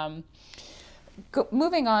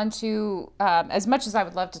 Moving on to, as much as I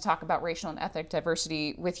would love to talk about racial and ethnic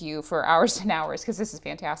diversity with you for hours and hours, because this is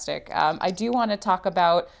fantastic, I do want to talk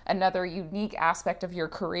about another unique aspect of your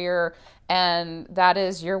career, and that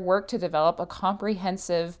is your work to develop a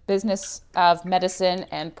comprehensive business of medicine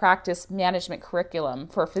and practice management curriculum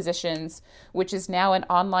for physicians, which is now an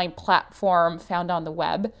online platform found on the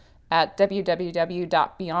web at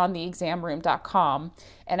www.beyondtheexamroom.com.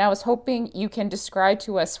 And I was hoping you can describe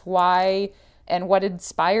to us why and what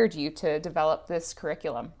inspired you to develop this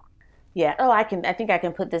curriculum. Yeah. Oh, I think I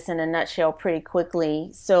can put this in a nutshell pretty quickly.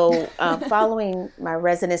 So, following my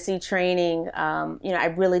residency training,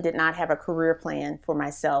 I really did not have a career plan for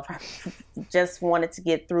myself. I just wanted to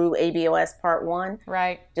get through ABOS Part 1.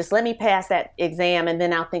 Right. Just let me pass that exam, and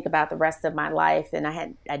then I'll think about the rest of my life. And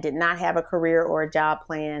I did not have a career or a job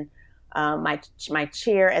plan. My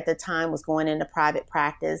chair at the time was going into private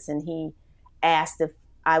practice, and he asked if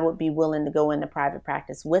I would be willing to go into private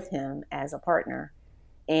practice with him as a partner.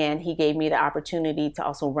 And he gave me the opportunity to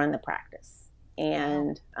also run the practice.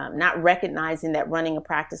 And not recognizing that running a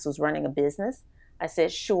practice was running a business, I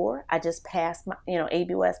said, sure. I just passed my,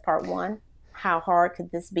 ABOS Part 1. How hard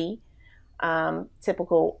could this be?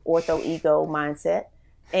 Typical ortho ego mindset.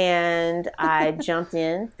 And I jumped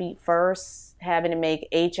in feet first, having to make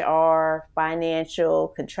HR, financial,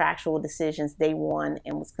 contractual decisions day one,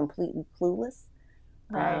 and was completely clueless.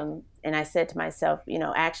 Right. And I said to myself,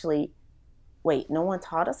 actually, wait, no one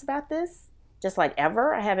taught us about this? Just like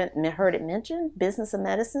ever? I haven't heard it mentioned, business of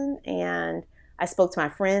medicine. And I spoke to my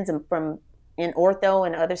friends in ortho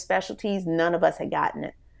and other specialties. None of us had gotten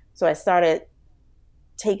it. So I started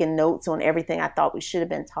taking notes on everything I thought we should have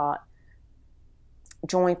been taught.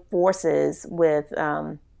 Joined forces with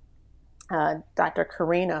Dr.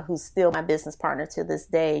 Karina, who's still my business partner to this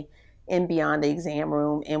day, in Beyond the Exam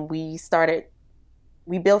Room. And we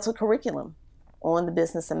built a curriculum on the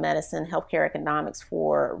business of medicine, healthcare economics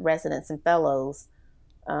for residents and fellows,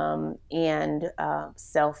 and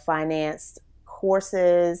self-financed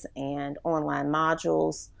courses and online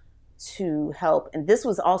modules to help. And this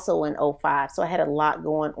was also in 2005. So I had a lot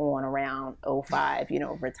going on around 2005,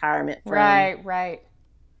 retirement from Right.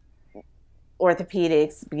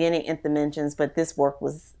 orthopedics, beginning interventions, but this work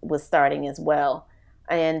was starting as well.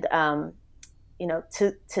 And, to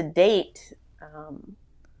date,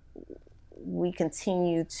 we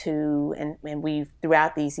continue to, and we've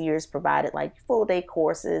throughout these years provided like full day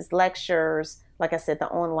courses, lectures, like I said, the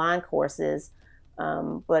online courses.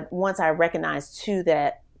 But once I recognized too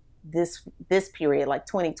that this period, like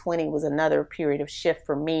 2020, was another period of shift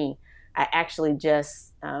for me, I actually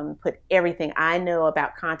just put everything I know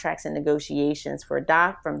about contracts and negotiations from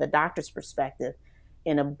the doctor's perspective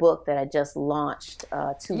in a book that I just launched 2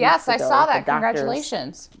 weeks ago. Yes, I saw that.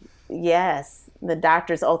 Congratulations. Yes, The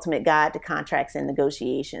Doctor's Ultimate Guide to Contracts and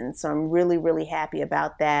Negotiations. So I'm really, really happy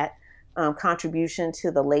about that contribution to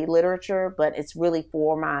the lay literature, but it's really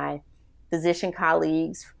for my physician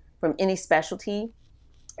colleagues from any specialty.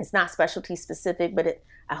 It's not specialty specific, but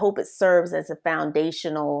I hope it serves as a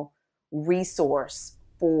foundational resource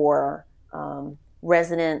for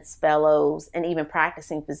residents, fellows, and even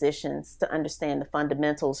practicing physicians to understand the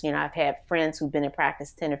fundamentals. I've had friends who've been in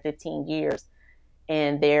practice 10 or 15 years,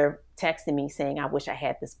 and they're texting me saying, I wish I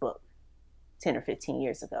had this book 10 or 15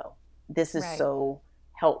 years ago. This is Right. so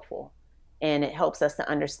helpful. And it helps us to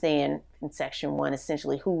understand in section 1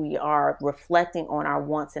 essentially who we are, reflecting on our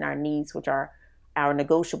wants and our needs, which are our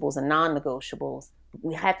negotiables and non-negotiables.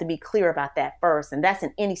 We have to be clear about that first. And that's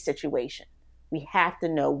in any situation. We have to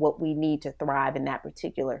know what we need to thrive in that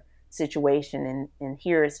particular situation. And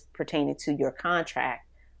here is pertaining to your contract,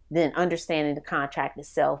 then understanding the contract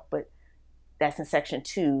itself. But that's in section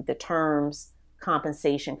 2, the terms,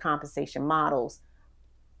 compensation models.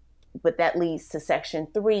 But that leads to section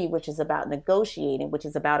 3, which is about negotiating, which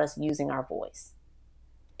is about us using our voice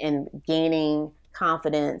and gaining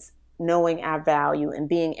confidence, knowing our value, and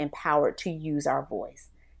being empowered to use our voice.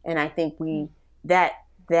 And I think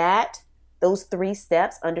those 3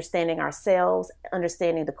 steps, understanding ourselves,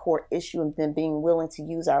 understanding the core issue, and then being willing to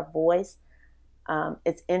use our voice.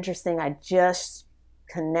 It's interesting. I just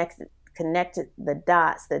connected the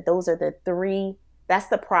dots that those are the 3. That's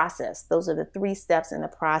the process. Those are the 3 steps in the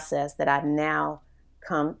process that I've now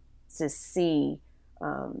come to see.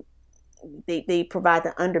 They provide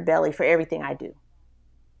the underbelly for everything I do,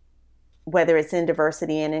 whether it's in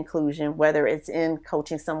diversity and inclusion, whether it's in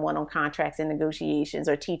coaching someone on contracts and negotiations,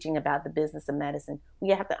 or teaching about the business of medicine. We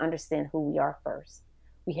have to understand who we are first.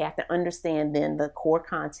 We have to understand then the core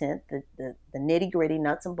content, the nitty gritty,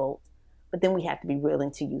 nuts and bolts, but then we have to be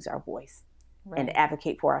willing to use our voice and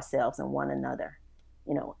advocate for ourselves and one another.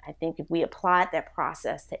 I think if we applied that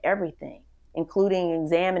process to everything, including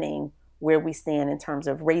examining where we stand in terms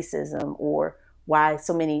of racism, or why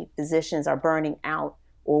so many physicians are burning out,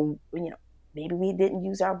 or, maybe we didn't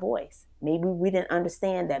use our voice. Maybe we didn't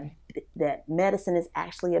understand that medicine is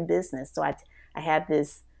actually a business. So I had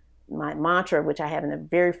my mantra, which I have in the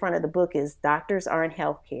very front of the book, is doctors are in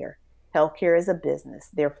healthcare. Healthcare is a business.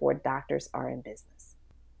 Therefore, doctors are in business.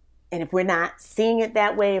 And if we're not seeing it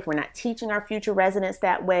that way, if we're not teaching our future residents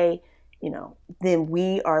that way, then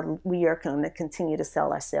we are going to continue to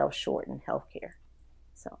sell ourselves short in healthcare.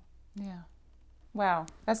 So, yeah. Wow,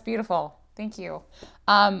 that's beautiful. Thank you.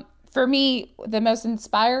 For me, the most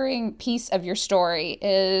inspiring piece of your story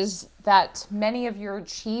is that many of your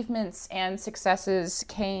achievements and successes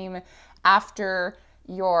came after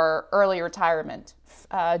your early retirement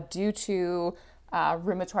due to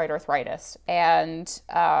rheumatoid arthritis. And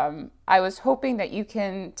I was hoping that you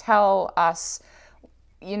can tell us,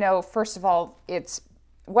 first of all, it's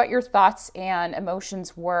what your thoughts and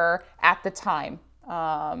emotions were at the time.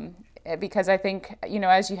 Because I think,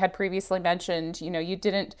 as you had previously mentioned, you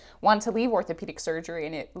didn't want to leave orthopedic surgery,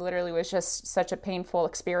 and it literally was just such a painful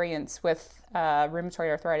experience with rheumatoid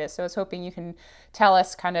arthritis. So I was hoping you can tell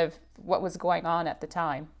us kind of what was going on at the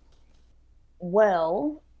time.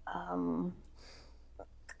 Well,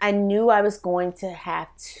 I knew I was going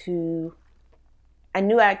to I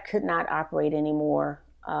knew I could not operate anymore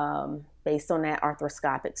based on that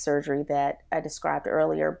arthroscopic surgery that I described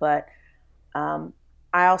earlier. But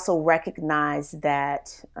I also recognized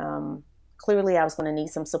that clearly I was going to need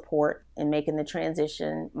some support in making the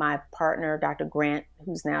transition. My partner, Dr. Grant,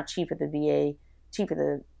 who's now chief of the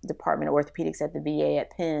Department of Orthopedics at the VA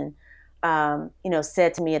at Penn,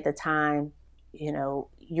 said to me at the time,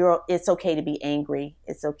 it's okay to be angry.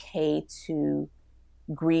 It's okay to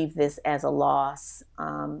grieve this as a loss.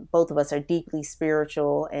 Both of us are deeply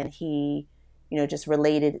spiritual, and he, just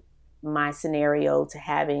related my scenario to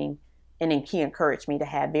having, and then he encouraged me to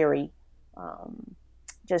have very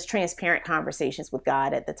just transparent conversations with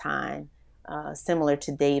God at the time, similar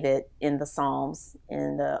to David in the Psalms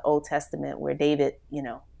in the Old Testament, where David, he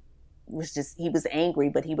was angry,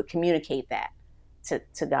 but he would communicate that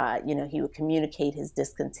to God. He would communicate his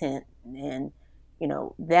discontent, and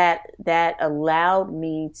that allowed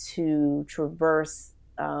me to traverse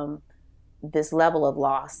this level of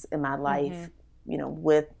loss in my life,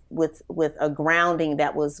 with a grounding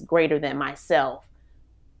that was greater than myself.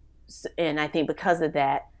 And I think because of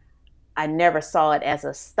that, I never saw it as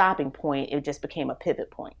a stopping point. It just became a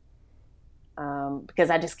pivot point, because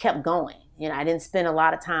I just kept going. I didn't spend a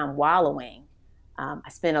lot of time wallowing. I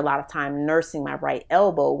spent a lot of time nursing my right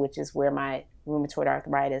elbow, which is where my rheumatoid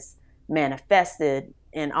arthritis manifested.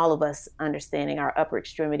 And all of us understanding our upper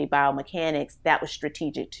extremity biomechanics, that was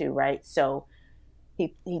strategic too, right? So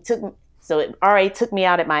it already took me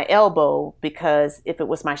out at my elbow, because if it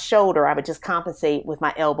was my shoulder, I would just compensate with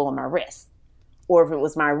my elbow and my wrist. Or if it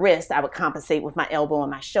was my wrist, I would compensate with my elbow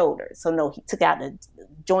and my shoulder. So no, he took out the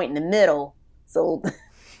joint in the middle. So,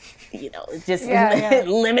 it just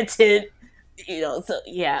limited, so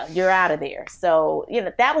yeah, you're out of there. So,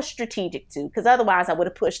 that was strategic too, because otherwise I would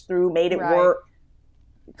have pushed through, made it work,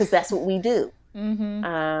 because that's what we do.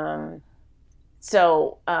 Mm-hmm.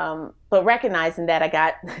 But recognizing that I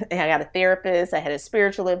got a therapist, I had a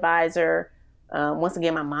spiritual advisor. Once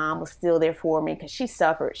again, my mom was still there for me because she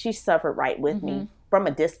suffered. She suffered right with me from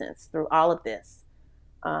a distance through all of this.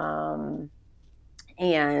 And,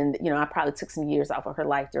 I probably took some years off of her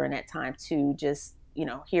life during that time too, just,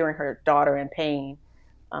 hearing her daughter in pain,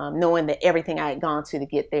 knowing that everything I had gone to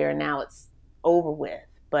get there, and now it's over with.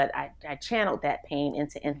 But I channeled that pain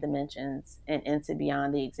into interventions and into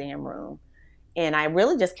beyond the exam room. And I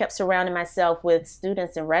really just kept surrounding myself with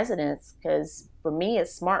students and residents because for me,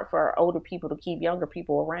 it's smart for older people to keep younger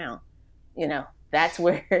people around. That's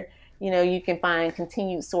where, you can find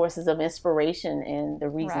continued sources of inspiration and the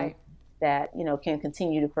reason that, can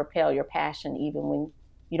continue to propel your passion even when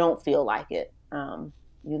you don't feel like it. You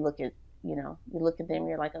look at them,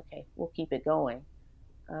 you're like, okay, we'll keep it going.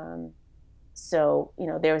 So,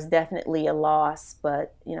 there was definitely a loss,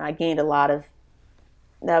 but, I gained a lot of,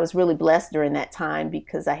 I was really blessed during that time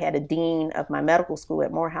because I had a dean of my medical school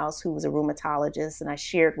at Morehouse who was a rheumatologist, and I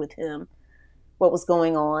shared with him what was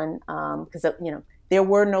going on because, there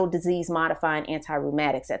were no disease-modifying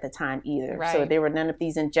anti-rheumatics at the time either. Right. So there were none of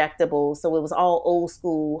these injectables. So it was all old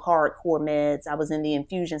school, hardcore meds. I was in the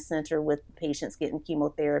infusion center with patients getting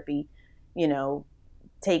chemotherapy,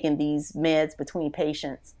 taking these meds between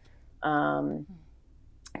patients.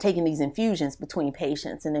 Taking these infusions between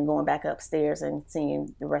patients and then going back upstairs and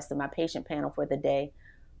seeing the rest of my patient panel for the day.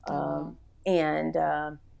 He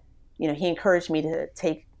encouraged me to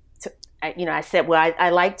I said, well, I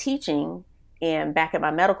like teaching. And back at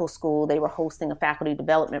my medical school, they were hosting a faculty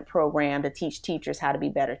development program to teach teachers how to be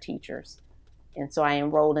better teachers. And so I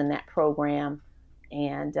enrolled in that program.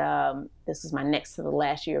 And this was my next to the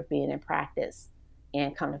last year of being in practice.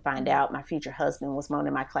 And come to find out, my future husband was one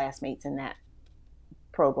of my classmates in that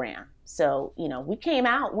program. So, we came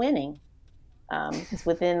out winning. Because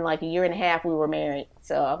within like a year and a half, we were married.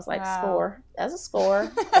 So I was like, wow. Score. That's a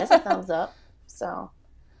score. That's a thumbs up. So,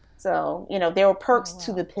 there were perks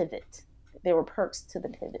to the pivot. There were perks to the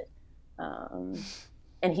pivot.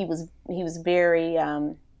 And he was very,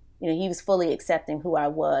 he was fully accepting who I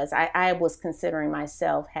was. I was considering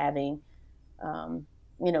myself having,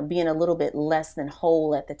 being a little bit less than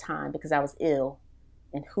whole at the time because I was ill.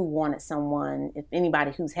 And who wanted someone, if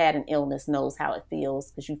anybody who's had an illness knows how it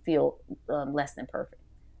feels, because you feel less than perfect.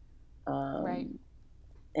 Right.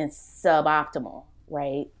 And suboptimal,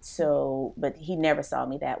 right? So, but he never saw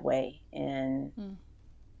me that way and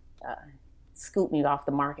scooped me off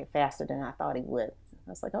the market faster than I thought he would. I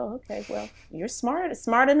was like, oh, okay, well, you're smart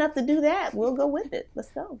enough to do that. We'll go with it.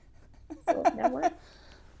 Let's go. So that worked.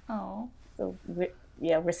 Oh. So,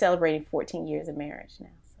 we're celebrating 14 years of marriage now.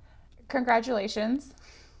 Congratulations.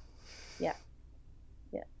 Yeah.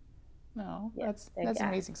 No, that's an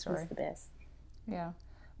amazing story. It's the best. Yeah.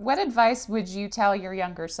 What advice would you tell your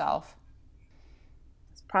younger self?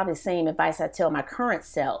 It's probably the same advice I tell my current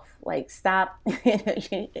self. Like, stop.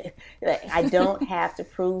 I don't have to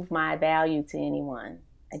prove my value to anyone.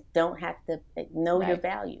 I don't have to know your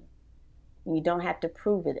value. You don't have to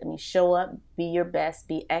prove it. I mean, show up, be your best,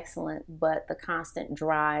 be excellent, but the constant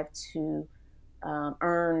drive to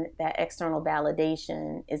earn that external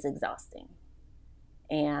validation is exhausting.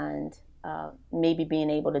 And maybe being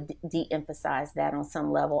able to de-emphasize that on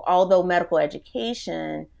some level. Although medical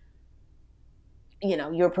education,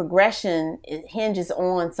 your progression hinges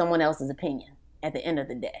on someone else's opinion at the end of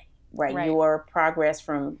the day, right? Your progress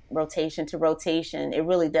from rotation to rotation, it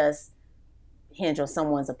really does hinge on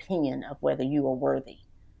someone's opinion of whether you are worthy.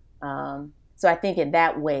 So I think in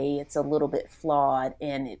that way, it's a little bit flawed,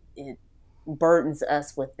 and it burdens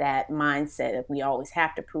us with that mindset of we always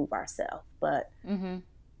have to prove ourselves. But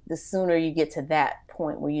the sooner you get to that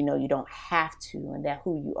point where you don't have to, and that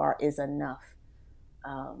who you are is enough,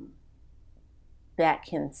 that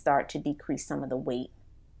can start to decrease some of the weight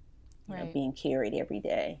being carried every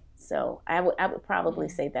day. So I would probably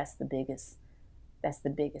say that's the biggest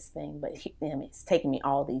thing. But it's taken me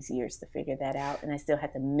all these years to figure that out, and I still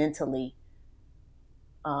have to mentally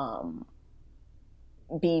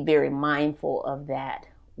be very mindful of that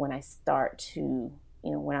when I start to,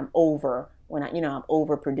 when I'm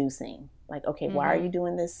overproducing. Like, okay, why are you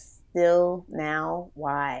doing this still now?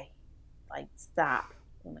 Why? Like, stop.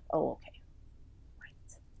 I'm like, oh, okay.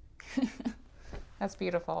 Right. That's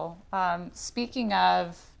beautiful. Speaking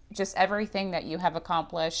of just everything that you have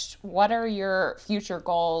accomplished, what are your future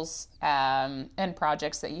goals and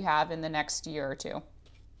projects that you have in the next year or two?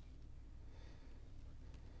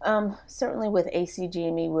 Certainly with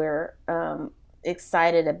ACGME, we're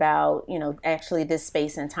excited about, actually this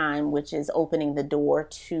space and time, which is opening the door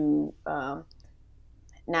to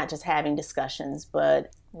not just having discussions,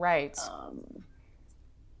 but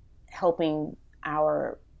helping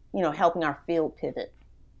helping our field pivot,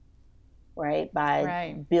 right?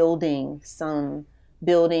 By building some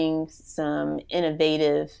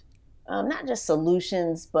innovative, not just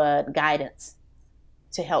solutions, but guidance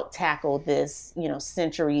to help tackle this,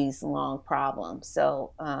 centuries long problem.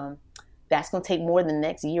 So that's going to take more than the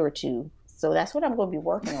next year or two. So that's what I'm going to be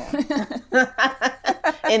working on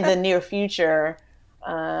in the near future.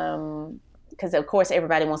 Because of course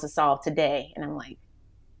everybody wants to solve today. And I'm like,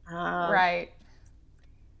 right.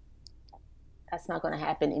 That's not going to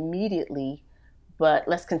happen immediately, but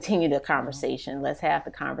let's continue the conversation. Let's have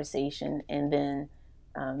the conversation and then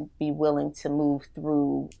be willing to move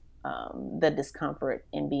through the discomfort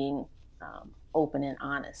and being open and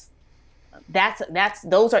honest.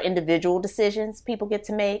 Those are individual decisions people get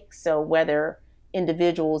to make. So whether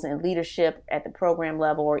individuals in leadership at the program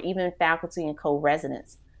level or even faculty and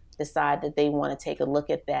co-residents decide that they want to take a look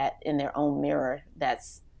at that in their own mirror,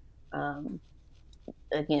 that's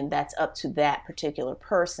that's up to that particular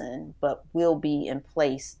person, but will be in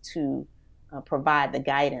place to provide the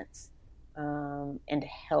guidance and to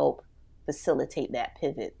help facilitate that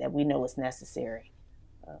pivot that we know is necessary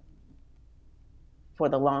for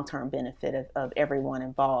the long-term benefit of everyone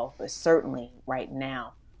involved, but certainly right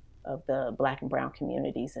now of the Black and brown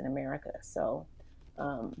communities in America. So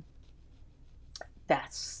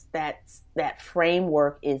that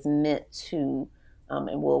framework is meant to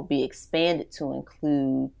and will be expanded to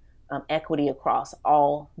include equity across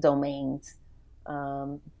all domains,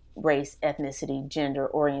 race, ethnicity, gender,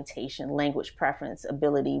 orientation, language preference,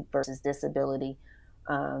 ability versus disability.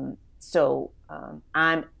 So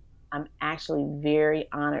I'm actually very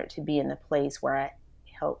honored to be in the place where I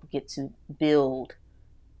help get to build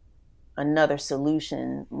another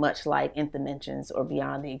solution, much like Nth Dimensions or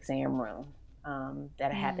Beyond the Exam Room,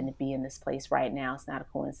 that I happen to be in this place right now. It's not a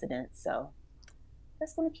coincidence. So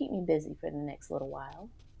that's going to keep me busy for the next little while.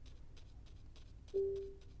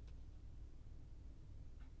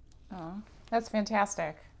 Oh, that's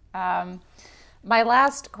fantastic. My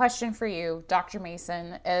last question for you, Dr.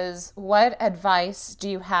 Mason, is what advice do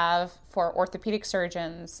you have for orthopedic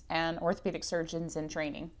surgeons and orthopedic surgeons in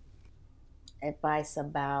training? Advice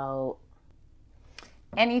about?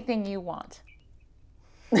 Anything you want.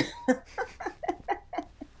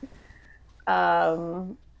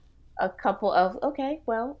 A couple of,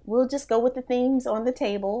 we'll just go with the themes on the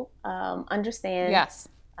table. Understand, yes,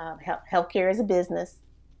 healthcare is a business.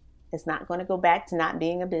 It's not going to go back to not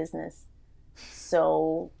being a business.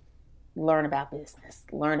 So learn about business,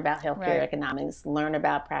 learn about healthcare economics, learn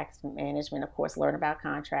about practice management, of course, learn about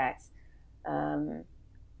contracts. And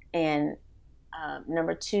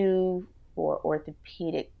number two, for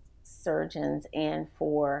orthopedic surgeons and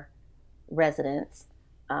for residents,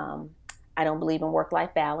 I don't believe in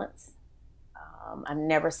work-life balance. I've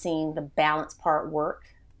never seen the balance part work.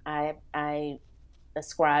 I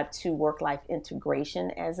ascribe to work-life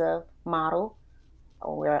integration as a model.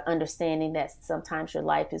 We're understanding that sometimes your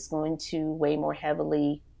life is going to weigh more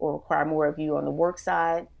heavily or require more of you on the work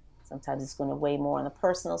side. Sometimes it's going to weigh more on the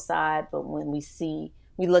personal side. But when we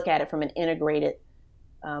look at it from an integrated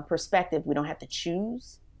perspective, we don't have to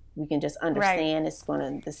choose. We can just understand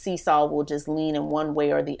the seesaw will just lean in one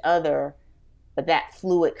way or the other. But that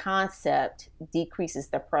fluid concept decreases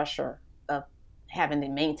the pressure of having to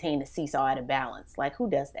maintain the seesaw at a balance. Like, who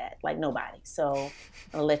does that? Like, nobody. So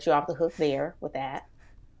I'll let you off the hook there with that.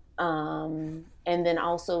 And then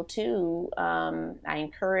also, too, I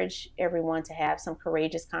encourage everyone to have some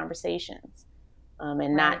courageous conversations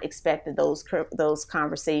and not expect that those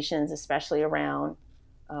conversations, especially around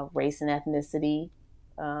race and ethnicity,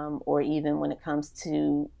 or even when it comes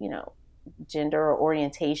to, gender or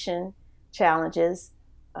orientation challenges,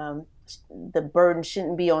 the burden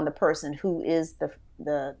shouldn't be on the person who is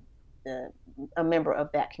a member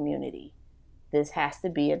of that community. This has to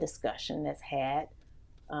be a discussion that's had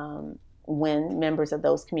when members of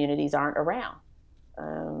those communities aren't around,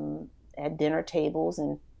 at dinner tables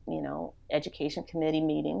and education committee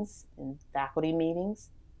meetings and faculty meetings,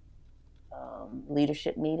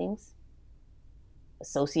 leadership meetings,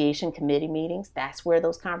 association committee meetings. That's where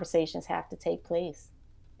those conversations have to take place.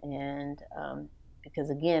 And because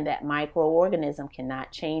again, that microorganism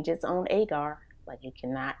cannot change its own agar, like it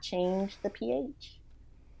cannot change the pH.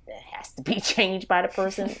 It has to be changed by the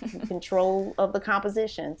person in control of the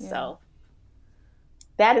composition. Yeah. So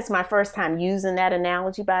that is my first time using that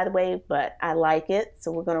analogy, by the way, but I like it.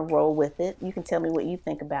 So we're going to roll with it. You can tell me what you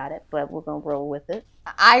think about it, but we're going to roll with it.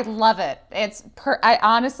 I love it.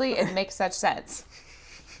 Honestly, it makes such sense.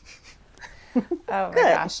 Oh my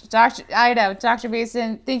Good. gosh. I know. Dr.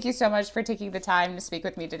 Mason, thank you so much for taking the time to speak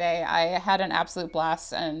with me today. I had an absolute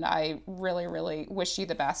blast, and I really, really wish you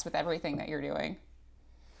the best with everything that you're doing.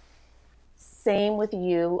 Same with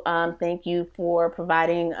you. Thank you for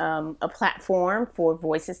providing a platform for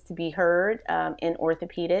voices to be heard in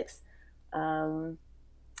orthopedics. Um,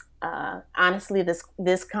 Honestly,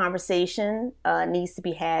 this conversation needs to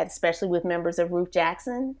be had, especially with members of Ruth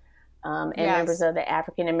Jackson and members Yes. of the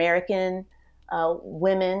African American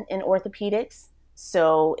women in orthopedics.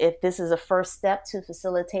 So, if this is a first step to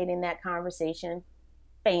facilitating that conversation,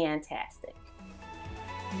 fantastic.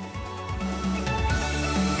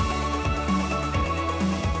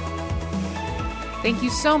 Thank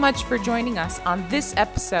you so much for joining us on this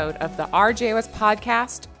episode of the RJOS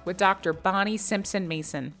podcast with Dr. Bonnie Simpson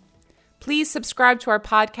Mason. Please subscribe to our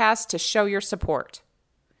podcast to show your support.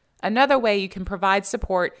 Another way you can provide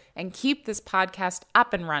support and keep this podcast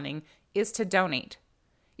up and running is to donate.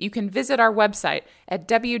 You can visit our website at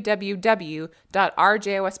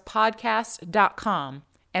www.rjospodcast.com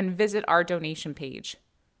and visit our donation page.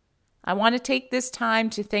 I want to take this time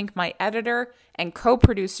to thank my editor and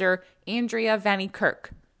co-producer, Andrea Vanny Kirk,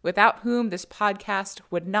 without whom this podcast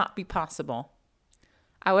would not be possible.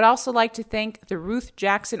 I would also like to thank the Ruth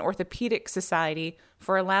Jackson Orthopedic Society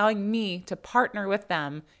for allowing me to partner with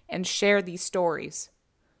them and share these stories.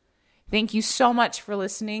 Thank you so much for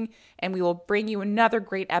listening, and we will bring you another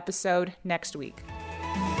great episode next week.